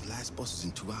 The last bus is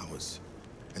in 2 hours.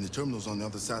 And the terminal's on the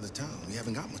other side of town. We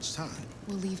haven't got much time.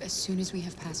 We'll leave as soon as we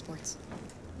have passports.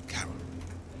 Carol,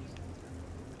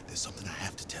 there's something I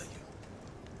have to tell you.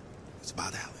 It's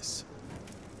about Alice.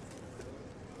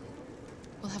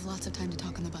 We'll have lots of time to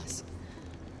talk on the bus.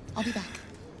 I'll be back.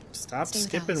 Stop Stay with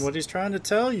skipping Alice. what he's trying to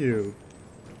tell you.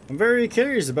 I'm very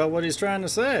curious about what he's trying to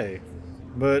say.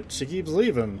 But she keeps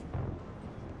leaving.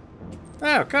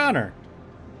 Oh, Connor!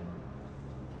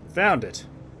 Found it.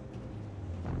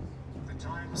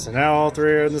 So now all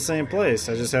three are in the same place.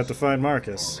 I just have to find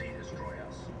Markus.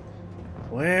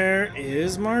 Where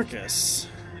is Markus?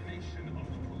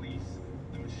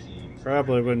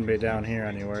 Probably wouldn't be down here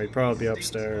anywhere. He'd probably be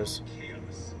upstairs.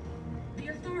 The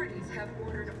authorities have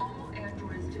ordered all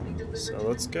androids to be delivered So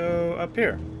let's go up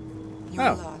here.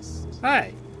 You're lost.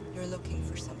 Hi. You're looking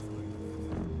for something.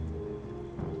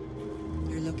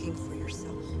 You're looking for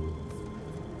yourself.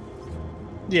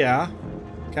 Yeah,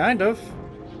 kind of.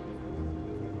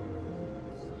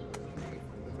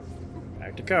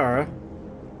 Back to Kara.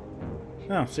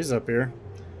 Oh, she's up here.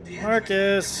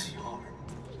 Markus!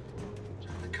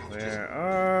 Where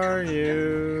are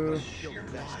you?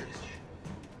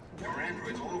 There were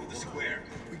androids all over the square.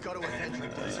 We got to avenge them.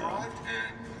 Police arrived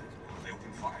and they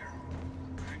opened fire.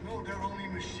 I know they're only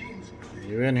machines.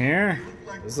 You in here?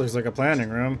 This looks like a planning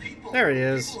room. There he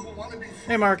is.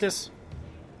 Hey, Markus.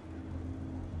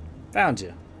 Found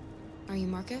you. Are you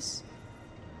Markus?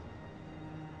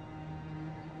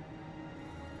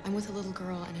 I'm with a little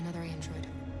girl and another android.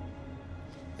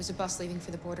 There's a bus leaving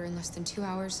for the border in less than 2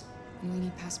 hours, and we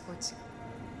need passports.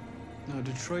 No,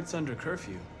 Detroit's under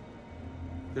curfew.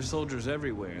 There's soldiers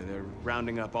everywhere. They're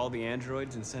rounding up all the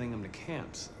androids and sending them to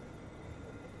camps.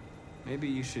 Maybe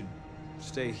you should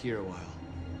stay here a while.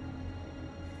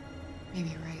 Maybe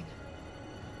you're right.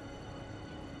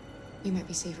 You might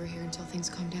be safer here until things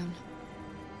calm down.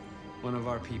 One of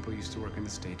our people used to work in the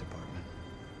State Department.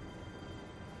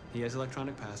 He has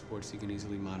electronic passports he can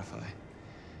easily modify.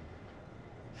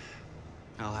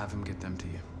 I'll have him get them to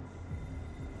you.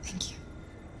 Thank you.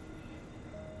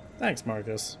 Thanks,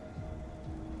 Markus.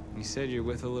 You said you're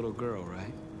with a little girl,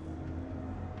 right?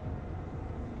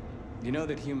 You know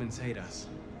that humans hate us.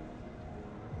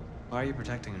 Why are you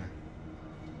protecting her?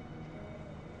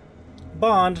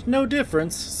 Bond, no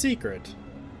difference, secret.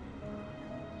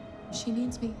 She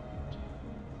needs me.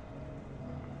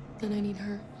 And I need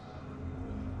her.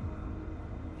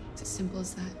 It's as simple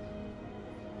as that.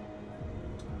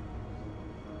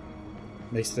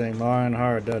 Makes the thing more and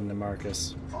hard, doesn't it,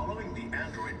 Markus? Following the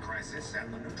android crisis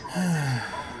at the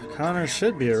neutral Connor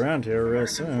should be around here real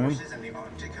soon.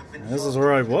 This is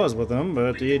where I was with him,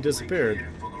 but he disappeared.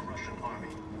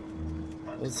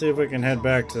 Let's see if we can head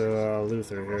back to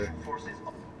Luther here.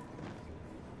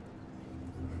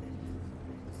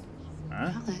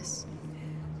 Huh? Alice.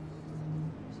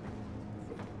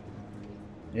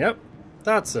 Yep,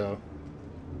 thought so.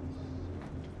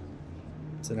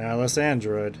 It's an Alice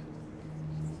android.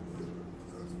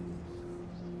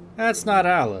 That's not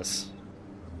Alice.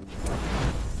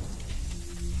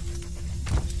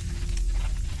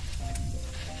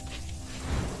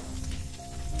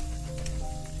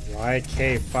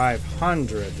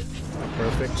 YK500.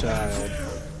 Perfect child.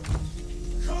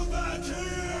 Come back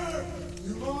here!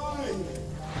 You're mine!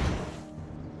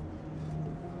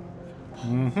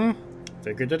 Mm-hmm.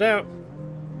 Figured it out.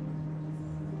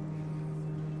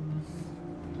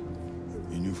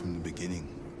 You knew from the beginning.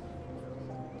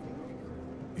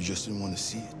 You just didn't want to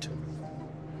see it.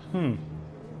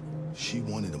 She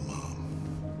wanted a mom,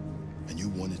 and you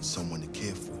wanted someone to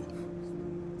care for.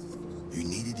 You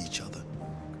needed each other.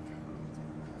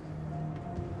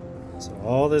 So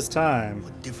all this time,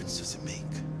 What difference does it make?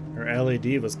 her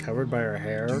LED was covered by her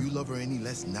hair. Do you love her any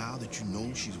less now that you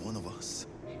know she's one of us?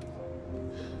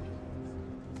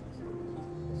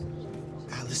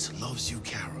 Alice loves you,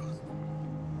 Kara.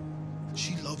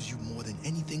 She loves you more than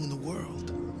anything in the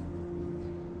world.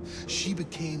 She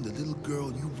became the little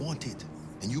girl you wanted,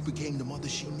 and you became the mother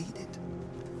she needed.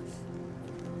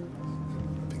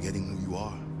 Forgetting who you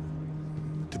are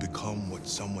to become what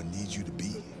someone needs you to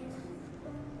be.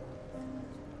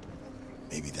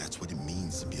 Maybe that's what it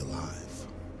means to be alive.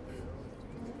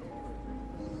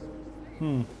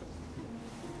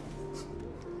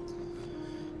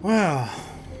 Wow,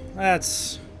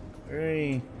 that's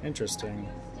very interesting.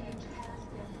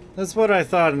 That's what I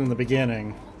thought in the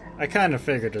beginning. I kind of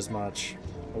figured as much.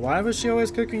 But why was she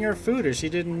always cooking her food if she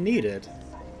didn't need it?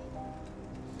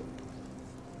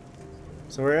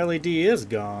 So her LED is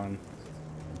gone.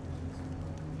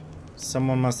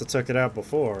 Someone must have took it out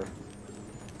before.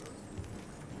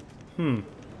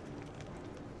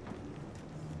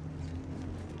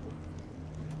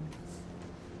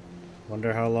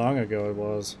 Wonder how long ago it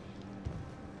was.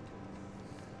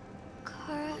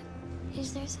 Kara,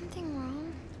 is there something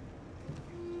wrong?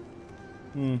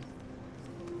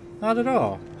 Not at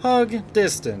all. Hug,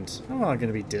 distant. I'm not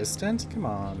gonna be distant. Come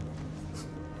on.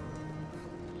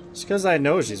 Just because I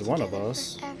know she's one of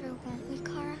us. Forever, won't we,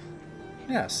 Kara?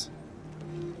 Yes.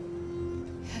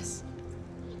 Yes.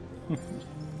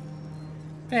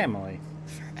 Family.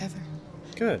 Forever.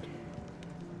 Good.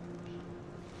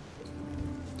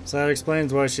 So that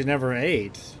explains why she never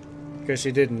ate. Because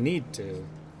she didn't need to.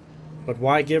 But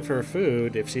why give her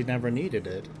food if she never needed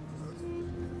it?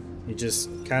 You're just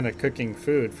kind of cooking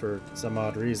food for some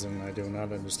odd reason. I do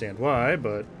not understand why,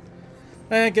 but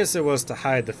I guess it was to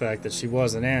hide the fact that she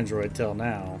was an android till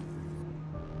now.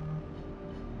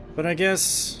 But I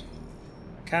guess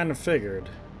I kind of figured,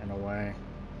 in a way.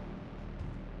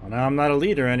 Well, now I'm not a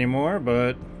leader anymore,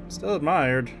 but still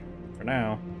admired, for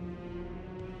now.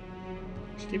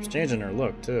 She keeps changing her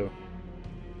look, too.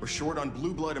 We're short on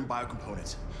blue blood and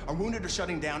biocomponents. Our wounded are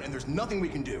shutting down, and there's nothing we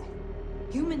can do.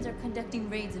 Humans are conducting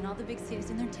raids in all the big cities,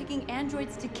 and they're taking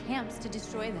androids to camps to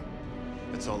destroy them.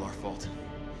 It's all our fault.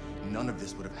 None of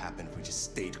this would have happened if we just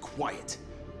stayed quiet.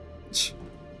 So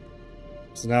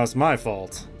now it's my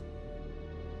fault.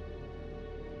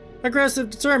 Aggressive,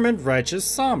 determined, righteous,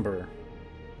 somber.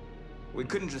 We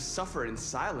couldn't just suffer in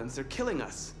silence. They're killing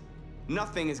us.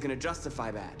 Nothing is gonna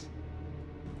justify that.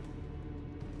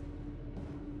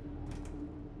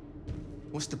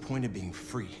 What's the point of being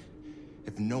free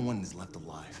if no one is left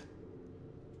alive?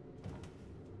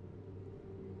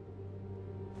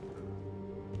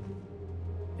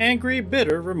 Angry,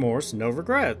 bitter, remorse, no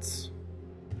regrets.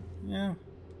 Yeah.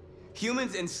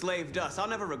 Humans enslaved us. I'll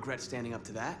never regret standing up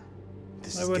to that.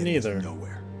 I wouldn't either.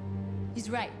 Nowhere. He's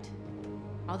right.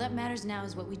 All that matters now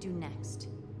is what we do next.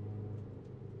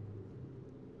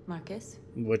 Markus?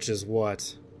 Which is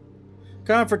what?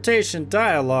 Confrontation,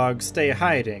 dialogue, stay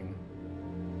hiding.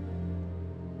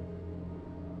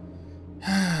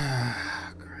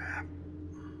 Crap.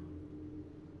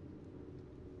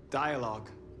 Dialogue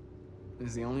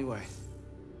is the only way.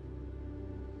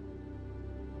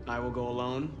 I will go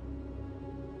alone.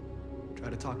 Try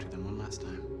to talk to them one last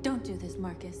time. Don't do this,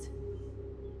 Markus.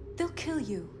 They'll kill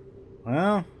you.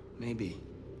 Well, maybe.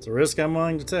 It's a risk I'm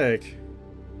willing to take.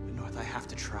 But North, I have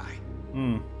to try.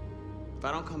 If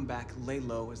I don't come back, lay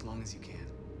low as long as you can.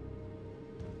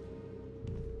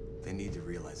 They need to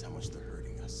realize how much they're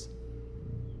hurting us.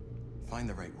 Find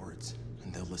the right words,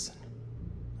 and they'll listen.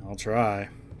 I'll try.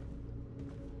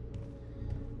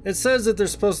 It says that they're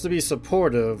supposed to be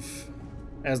supportive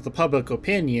as the public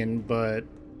opinion, but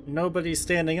nobody's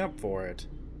standing up for it.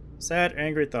 Sad,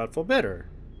 angry, thoughtful, bitter.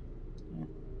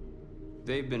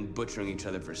 They've been butchering each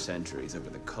other for centuries over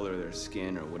the color of their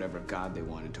skin or whatever god they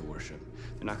wanted to worship.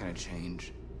 They're not gonna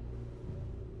change.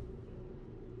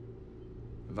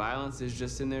 Violence is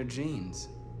just in their genes.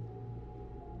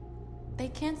 They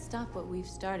can't stop what we've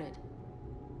started.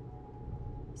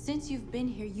 Since you've been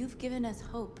here, you've given us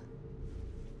hope.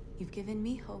 You've given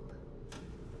me hope.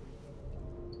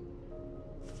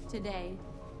 Today,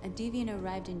 a deviant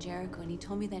arrived in Jericho and he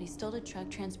told me that he stole a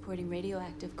truck transporting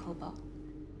radioactive cobalt.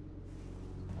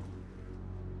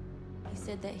 He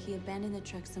said that he abandoned the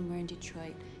truck somewhere in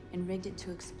Detroit and rigged it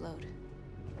to explode.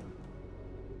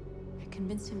 I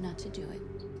convinced him not to do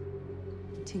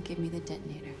it, to give me the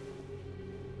detonator.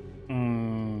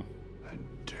 A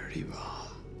dirty ball.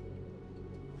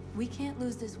 We can't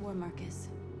lose this war, Markus.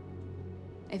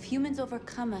 If humans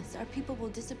overcome us, our people will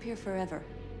disappear forever.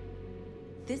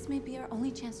 This may be our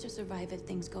only chance to survive if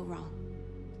things go wrong.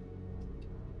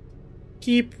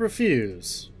 Keep,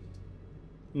 refuse.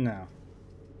 No.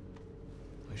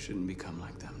 We shouldn't become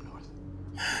like them, North.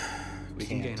 We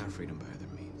can gain our freedom by other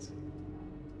means.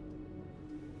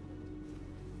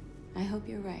 I hope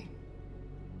you're right.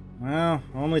 Well,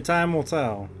 only time will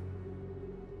tell.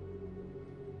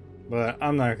 But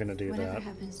I'm not gonna do Whatever that.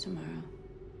 happens tomorrow,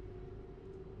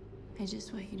 I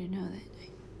just want you to know that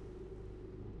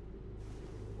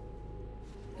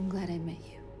I'm glad I met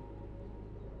you.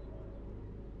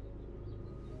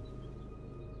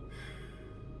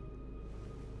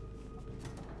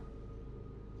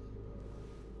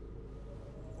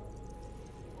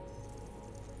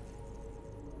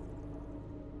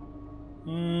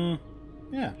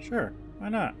 Yeah, sure. Why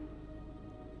not?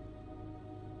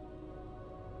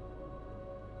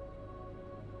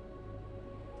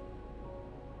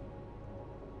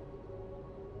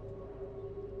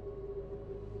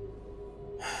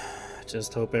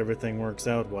 Just hope everything works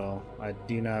out well. I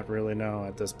do not really know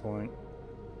at this point.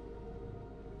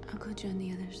 I'll go join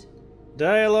the others.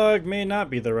 Dialogue may not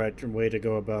be the right way to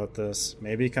go about this.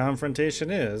 Maybe confrontation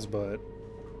is, but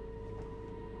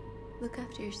Look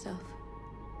after yourself.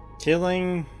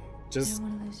 killing I just don't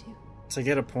want to lose you. to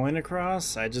get a point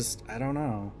across, I don't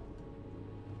know.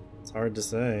 It's hard to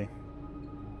say.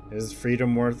 Is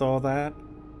freedom worth all that?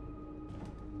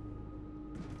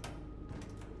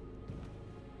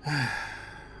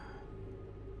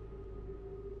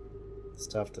 It's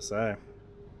tough to say.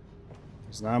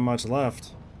 There's not much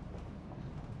left.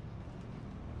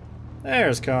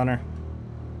 There's Connor.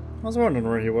 I was wondering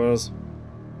where he was.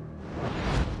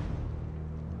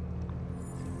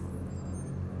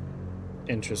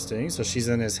 Interesting. So she's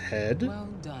in his head? Well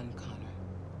done, Connor.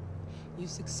 You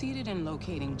succeeded in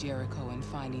locating Jericho and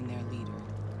finding their leader.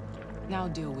 Now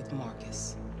deal with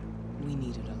Markus. We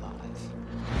need it alive.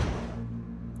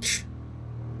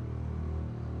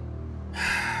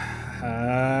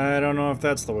 I don't know if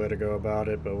that's the way to go about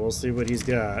it, but we'll see what he's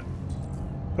got.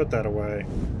 Put that away.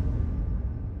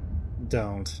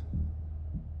 Don't.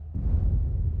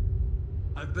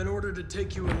 I've been ordered to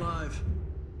take you alive.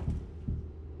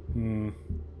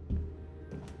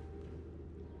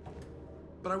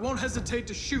 But I won't hesitate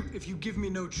to shoot if you give me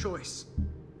no choice.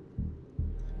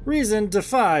 Reason,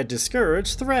 defy,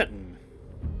 discourage, threaten.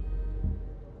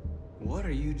 What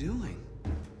are you doing?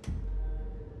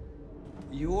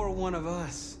 You're one of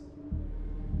us.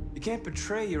 You can't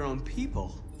betray your own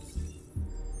people.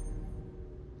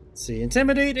 See,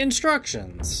 intimidate,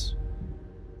 instructions.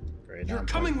 Great. You're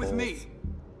coming with me.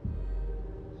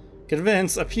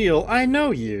 Convince, appeal, I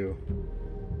know you.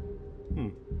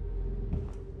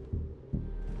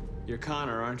 You're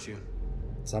Connor, aren't you?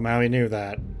 Somehow he knew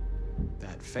that.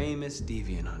 That famous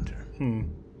deviant hunter.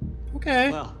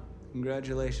 Okay. Well,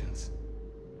 congratulations.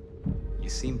 You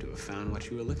seem to have found what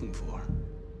you were looking for.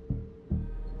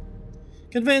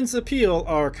 Convince, appeal,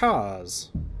 our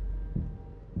cause.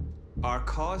 Our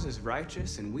cause is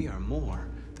righteous, and we are more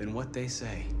than what they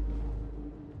say.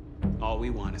 All we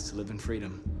want is to live in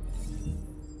freedom.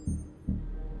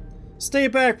 Stay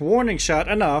back, warning shot,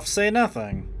 enough, say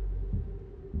nothing.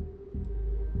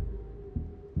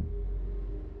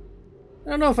 I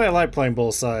don't know if I like playing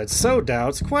both sides. So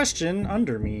doubts, question,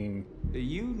 undermean.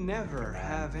 You never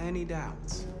have any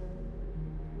doubts.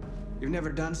 You've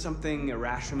never done something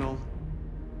irrational,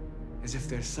 as if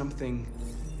there's something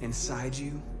inside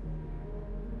you.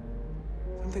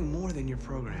 Something more than your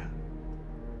program.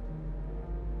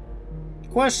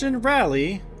 Question,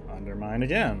 rally, undermine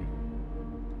again.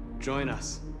 Join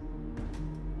us.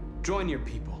 Join your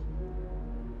people.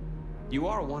 You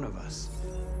are one of us.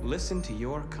 Listen to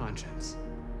your conscience.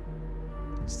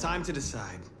 It's time to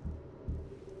decide.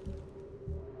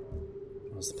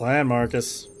 What's the plan,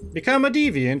 Markus? Become a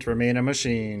deviant, remain a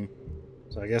machine.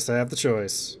 So I guess I have the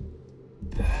choice.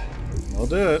 I'll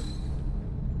do it.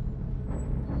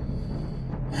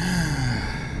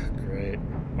 Great.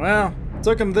 Well, it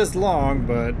took him this long,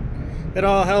 but it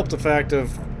all helped the fact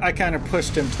of I kind of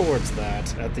pushed him towards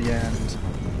that at the end.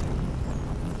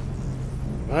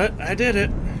 But I did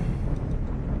it.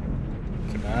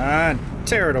 Come on,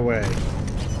 tear it away.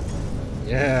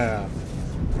 Yeah.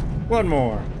 One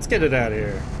more. Let's get it out of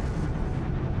here.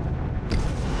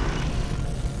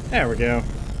 There we go.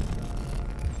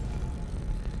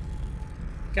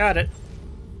 Got it.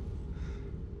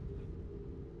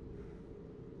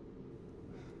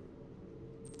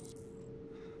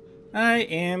 I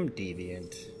am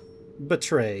deviant.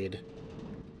 Betrayed.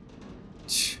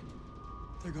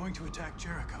 They're going to attack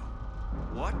Jericho.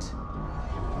 What?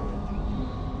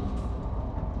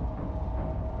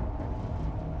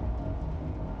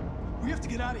 We have to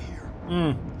get out of here.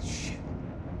 Shit.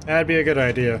 That'd be a good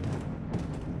idea.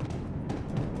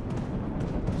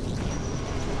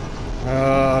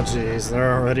 Oh, jeez,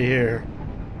 they're already here.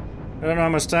 I don't know how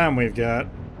much time we've got.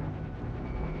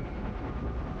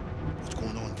 What's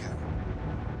going on, Carol?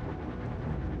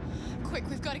 Quick,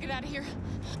 we've got to get out of here.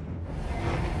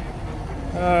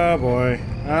 Oh boy.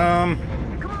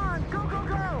 Come on, go, go,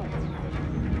 go!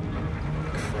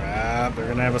 Crap, they're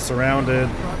gonna have us surrounded.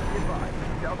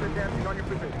 Delta dancing on your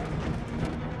position.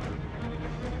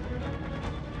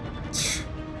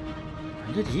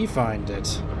 Where did he find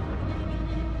it?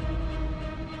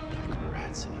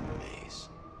 Rats in a maze.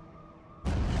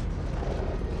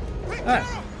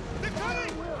 Ah.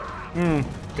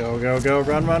 Go, go, go,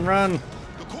 run, run, run.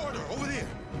 The corridor, over there.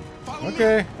 Follow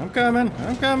Okay, I'm coming,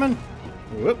 I'm coming.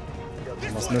 Whoop.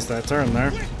 Almost missed that turn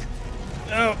there.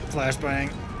 Oh,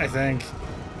 flashbang, I think.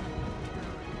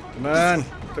 Come on,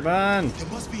 come on. There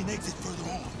must be an exit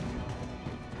further on.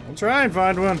 I'll try and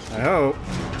find one, I hope.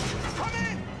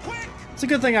 It's a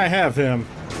good thing I have him.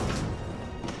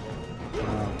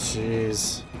 Oh,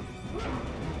 jeez.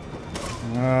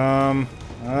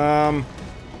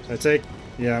 Should I take...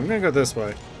 Yeah, I'm gonna go this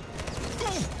way.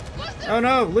 Oh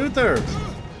no, Luther!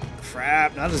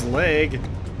 Crap, not his leg.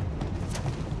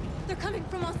 They're coming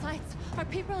from all sides. Our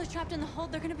people are trapped in the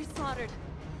hold. They're gonna be slaughtered.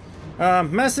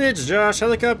 Message, Josh.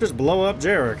 Helicopters blow up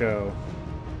Jericho.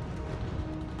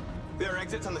 There are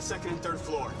exits on the second and third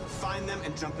floor. Find them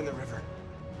and jump in the river.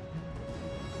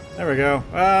 There we go.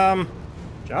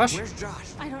 Josh? Where's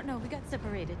Josh? I don't know. We got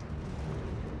separated.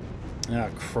 Oh,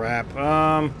 crap.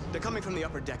 They're coming from the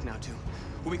upper deck now, too.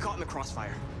 We'll be caught in the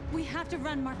crossfire. We have to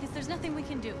run, Markus. There's nothing we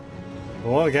can do.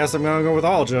 Well, I guess I'm gonna go with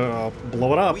I'll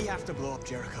blow it up. We have to blow up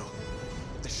Jericho.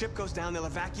 If the ship goes down, they'll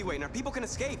evacuate, and our people can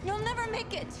escape. You'll never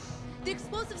make it. The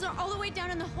explosives are all the way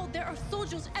down in the hold. There are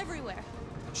soldiers everywhere.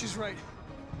 She's right.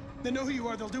 They know who you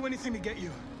are. They'll do anything to get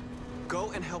you.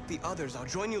 Go and help the others. I'll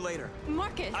join you later.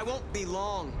 Markus! I won't be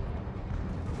long.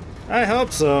 I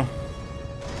hope so.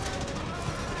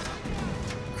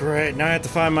 Great, now I have to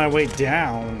find my way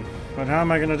down. But how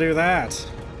am I gonna do that?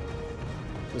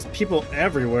 There's people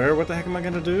everywhere. What the heck am I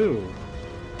gonna do?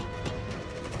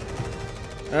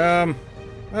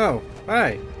 Oh,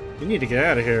 hi. You need to get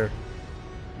out of here.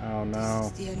 Oh no.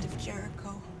 This is the end of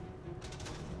Jericho.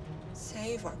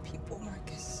 Save our people,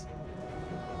 Markus.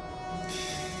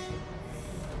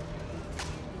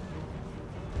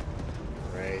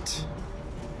 Great.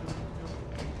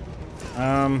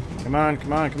 Come on,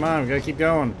 come on, come on. We gotta keep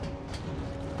going.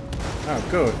 Oh,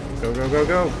 good. Go, go, go,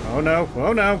 go. Oh no,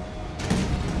 oh no.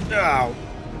 Oh.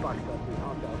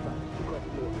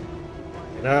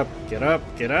 Get up, get up,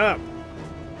 get up.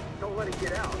 Don't let it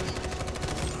get out.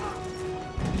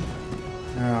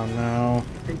 Oh no.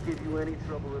 Can't give you any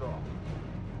trouble at all.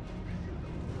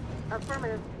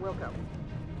 Affirmative. Welcome.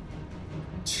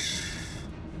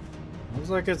 Looks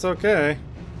like it's okay.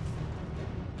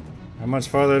 How much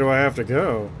farther do I have to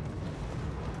go?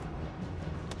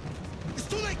 It's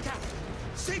too late, Cap.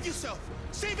 Save yourself.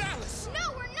 Save Alice.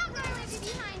 No, we're not gonna leave you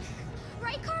behind.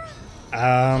 Right,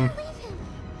 Carl?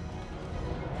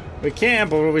 We can't,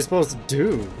 but what are we supposed to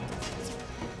do?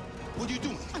 What are you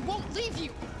doing? I won't leave you.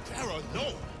 Kara,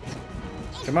 no.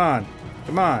 Come on.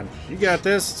 Come on. You got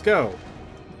this. Let's go.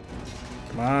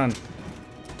 Come on.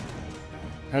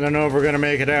 I don't know if we're gonna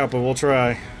make it out, but we'll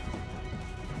try.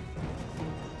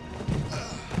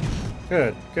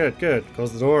 Good, good, good.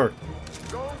 Close the door.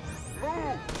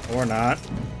 Or not.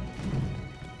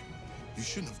 You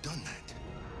shouldn't have done that.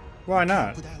 Why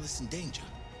not? Put Alice in danger.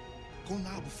 Go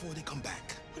now before they come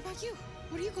back. What about you?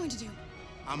 What are you going to do?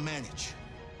 I'll manage.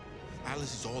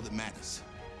 Alice is all that matters.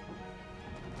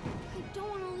 I don't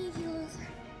want to leave you, Luther.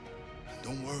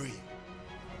 Don't worry.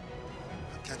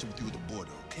 I'll catch up with you at the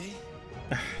border, okay?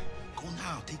 Go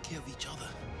now. Take care of each other.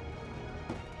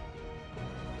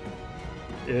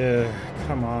 Yeah,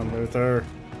 come on, Luther.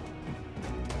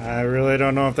 I really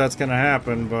don't know if that's gonna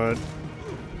happen, but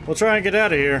we'll try and get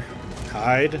out of here.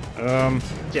 Hide.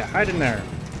 Yeah, hide in there.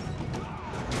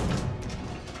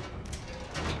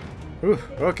 Ooh,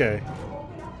 okay.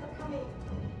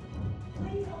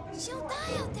 She'll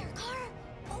die out there, Kara.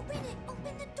 Open it.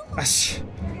 Open the door.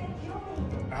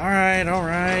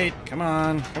 Alright. Come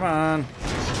on, come on.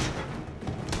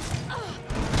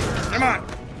 Come on!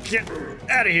 Get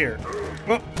out of here!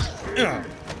 Oh,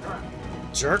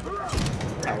 jerk.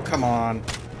 Oh, come on.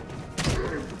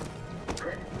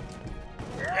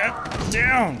 Get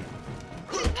down!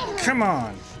 Come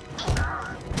on!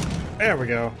 There we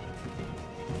go.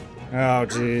 Oh,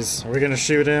 jeez. Are we gonna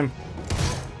shoot him?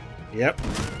 Yep.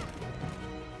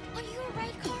 Are you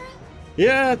alright, Kara?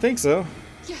 Yeah, I think so.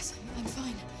 Yes, I'm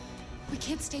fine. We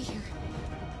can't stay here.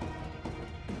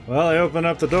 Well, I opened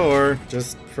up the door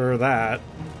just for that.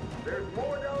 There's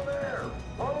more down there.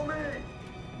 Follow me.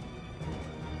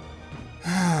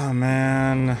 Oh,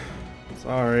 man.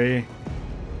 Sorry.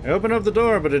 I opened up the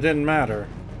door, but it didn't matter.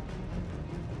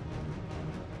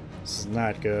 This is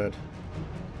not good.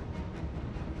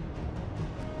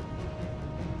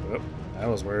 Whoop, that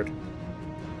was weird.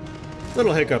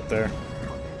 Little hiccup there.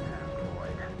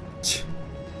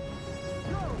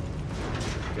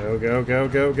 Go, go, go,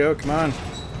 go, go, come on.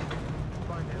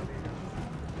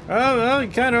 Oh, well, you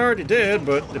kind of already did,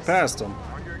 but it passed him.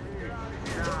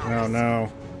 Oh, no.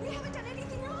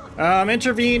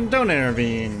 Intervene, don't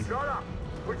intervene. Shut up.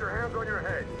 Put your hands on your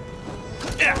head.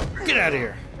 Yeah, get out of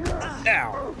here.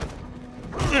 Ow.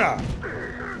 Yeah.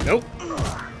 Nope.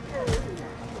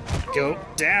 Go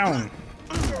down.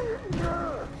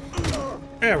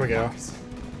 There we go.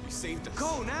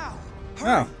 Go now.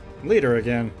 Oh, leader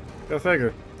again. Go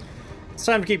figure. It's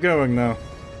time to keep going, though.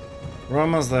 We're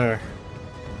almost there.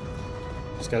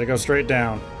 Just gotta go straight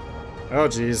down. Oh,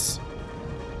 jeez.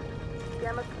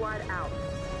 Gamma squad out.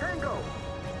 Tango.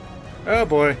 Oh,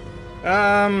 boy.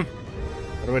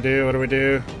 What do we do? What do we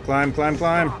do? Climb, climb,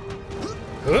 climb.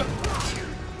 Huh.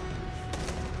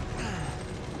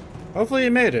 Hopefully he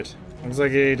made it. Looks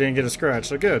like he didn't get a scratch,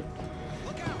 so good.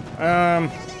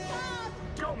 Don't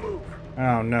move.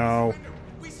 Oh, no.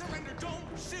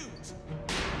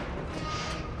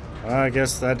 Well, I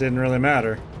guess that didn't really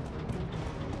matter.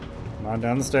 Come on,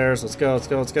 down the stairs. Let's go, let's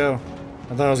go, let's go.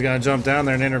 I thought I was gonna jump down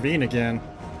there and intervene again.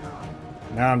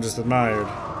 Now I'm just admired.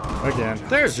 Again.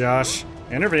 There's Josh.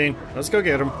 Intervene. Let's go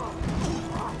get him.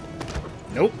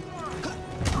 Nope.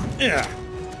 Yeah.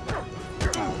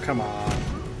 Oh, come on.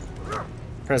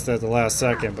 Pressed that at the last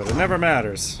second, but it never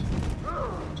matters.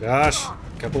 Josh,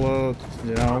 couple of,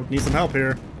 you know, need some help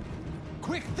here.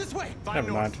 Quick, this way.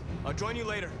 Never mind. I'll join you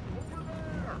later.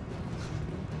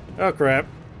 Oh crap.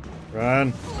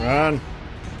 Run, run.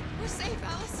 We're safe,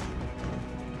 Alice.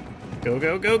 Go,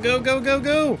 go, go, go, go, go,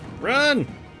 go! Run!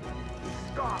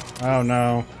 Oh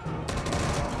no.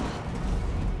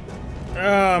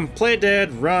 Play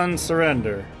dead, run,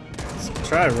 surrender. So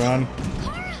try run.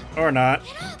 Or not.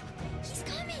 Get up! He's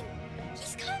coming!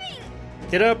 He's coming!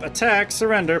 Get up, attack,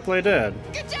 surrender, play dead.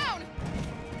 Get down!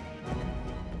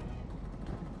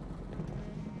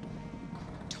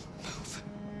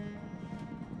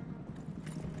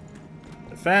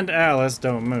 Defend Alice,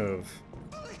 don't move.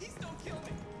 Please don't kill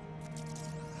me.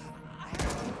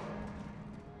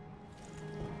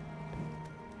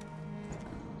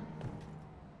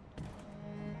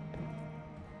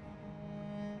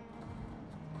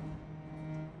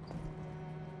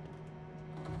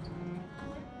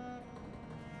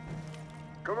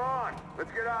 Come on,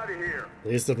 let's get out of here.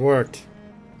 At least it worked.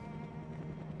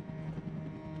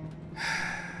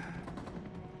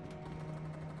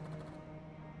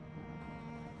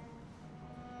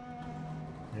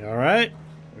 You alright?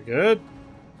 We good?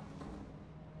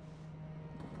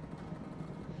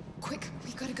 Quick,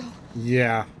 we gotta go.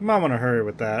 Yeah, might want to hurry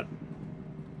with that.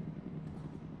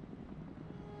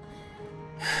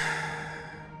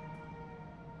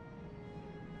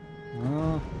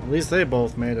 Well, at least they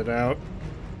both made it out.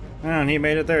 And he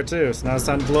made it there too, so now it's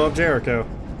time to blow up Jericho.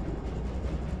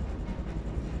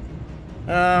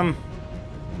 How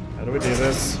do we do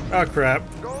this? Oh crap.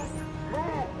 Go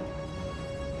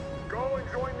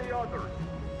and join the others.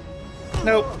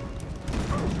 Nope.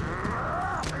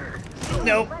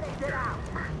 Nope.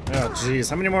 Oh jeez,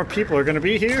 how many more people are gonna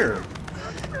be here?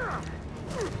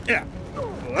 Yeah.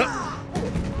 Whoop.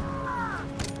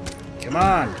 Come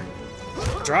on.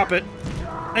 Drop it.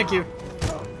 Thank you.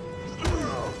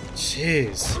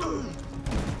 Jeez.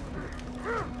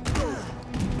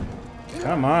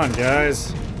 Come on,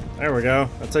 guys. There we go.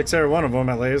 That takes care of one of them,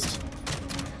 at least.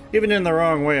 Even in the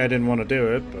wrong way, I didn't want to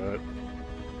do it, but...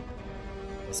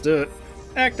 let's do it.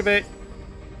 Activate!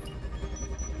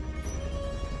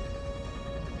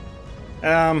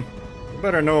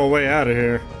 Better know a way out of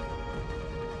here.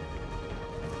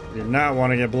 You do not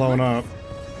want to get blown up.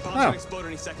 Bombs will explode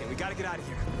any second. We gotta get out of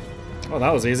here. Oh,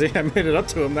 that was easy. I made it up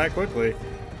to him that quickly.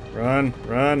 Run,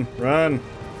 run, run.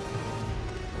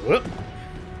 Whoop.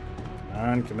 Come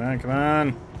on, come on, come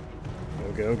on.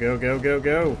 Go, go, go, go, go,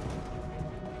 go.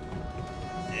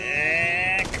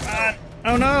 Yeah, come on.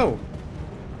 Oh no!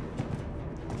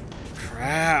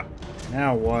 Crap.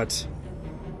 Now what?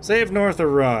 Save North or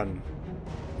run.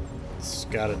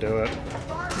 Just gotta do it.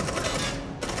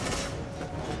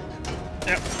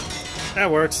 Yep. That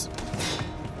works.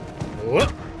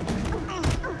 Whoop.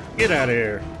 Get out of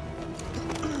here.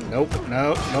 Nope,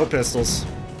 no, no pistols.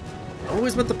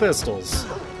 Always with the pistols.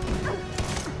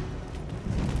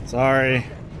 Sorry.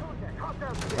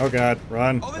 Oh god,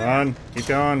 run, run, keep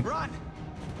going.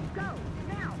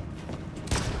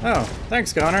 Oh,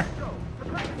 thanks, Connor.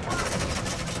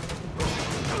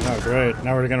 Oh great,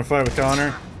 now we're gonna fight with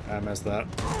Connor. I missed that.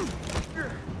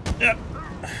 Yep.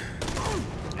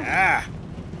 Ah!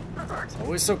 It's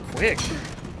always so quick.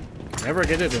 Never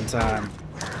get it in time.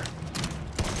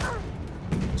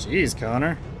 Jeez,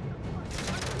 Connor.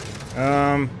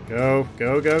 Go,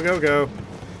 go, go, go, go.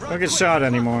 Don't get shot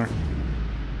anymore.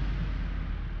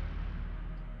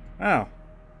 Oh.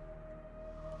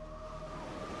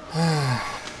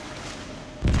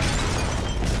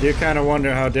 You kind of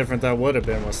wonder how different that would have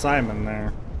been with Simon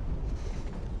there.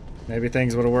 Maybe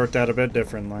things would have worked out a bit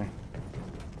differently.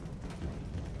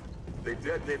 They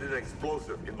detonated an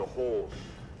explosive in the hold.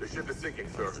 The ship is sinking,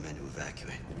 sir. The men to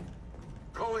evacuate.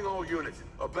 Calling all units.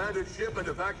 Abandon ship and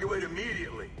evacuate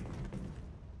immediately.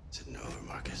 Is it over,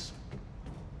 Markus?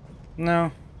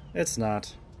 No, it's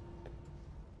not.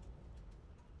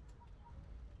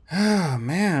 Ah,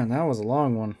 man, that was a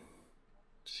long one.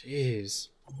 Jeez.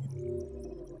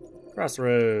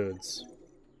 Crossroads.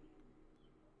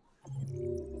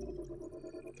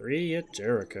 3 at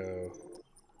Jericho.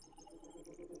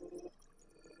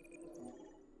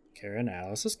 Karen and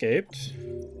Alice escaped.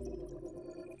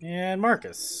 And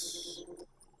Markus.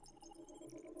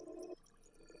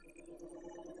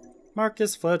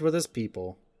 Markus fled with his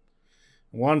people.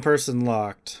 One person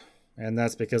locked, and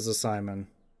that's because of Simon.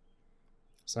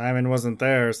 Simon wasn't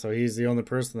there, so he's the only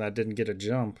person that didn't get a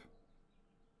jump.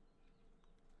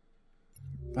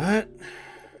 But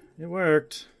it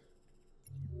worked.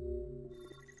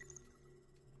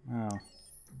 Wow.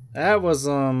 That was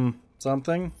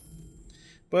something.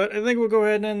 But I think we'll go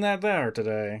ahead and end that there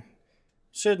today.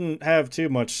 Shouldn't have too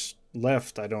much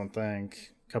left, I don't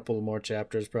think. A couple more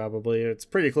chapters, probably. It's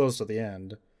pretty close to the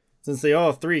end. Since they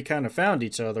all three kind of found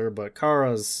each other, but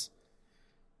Kara's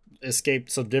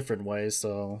escaped some different ways,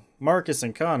 so Markus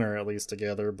and Connor are at least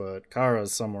together, but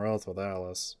Kara's somewhere else with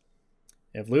Alice.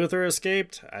 If Luther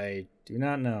escaped, I do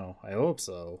not know. I hope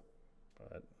so,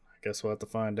 but I guess we'll have to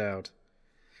find out.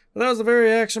 But that was a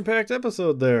very action-packed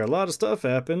episode there. A lot of stuff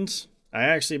happened. I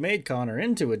actually made Connor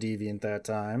into a deviant that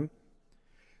time.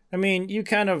 I mean, you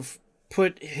kind of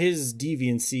put his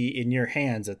deviancy in your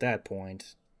hands at that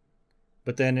point.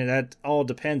 But then that all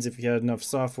depends if you had enough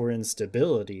software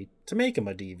instability to make him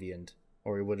a deviant,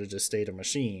 or he would have just stayed a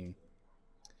machine.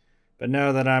 But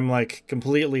now that I'm like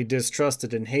completely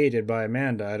distrusted and hated by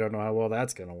Amanda, I don't know how well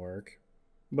that's gonna work.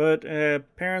 But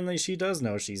apparently she does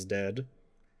know she's dead.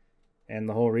 And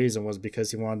the whole reason was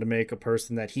because he wanted to make a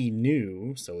person that he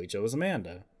knew, so he chose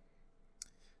Amanda.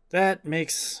 That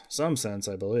makes some sense,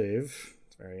 I believe.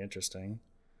 It's very interesting.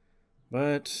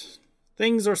 But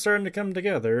things are starting to come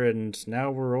together, and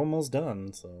now we're almost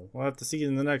done, so we'll have to see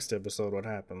in the next episode what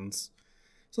happens.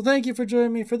 So thank you for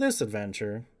joining me for this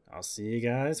adventure. I'll see you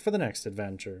guys for the next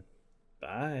adventure.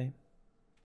 Bye.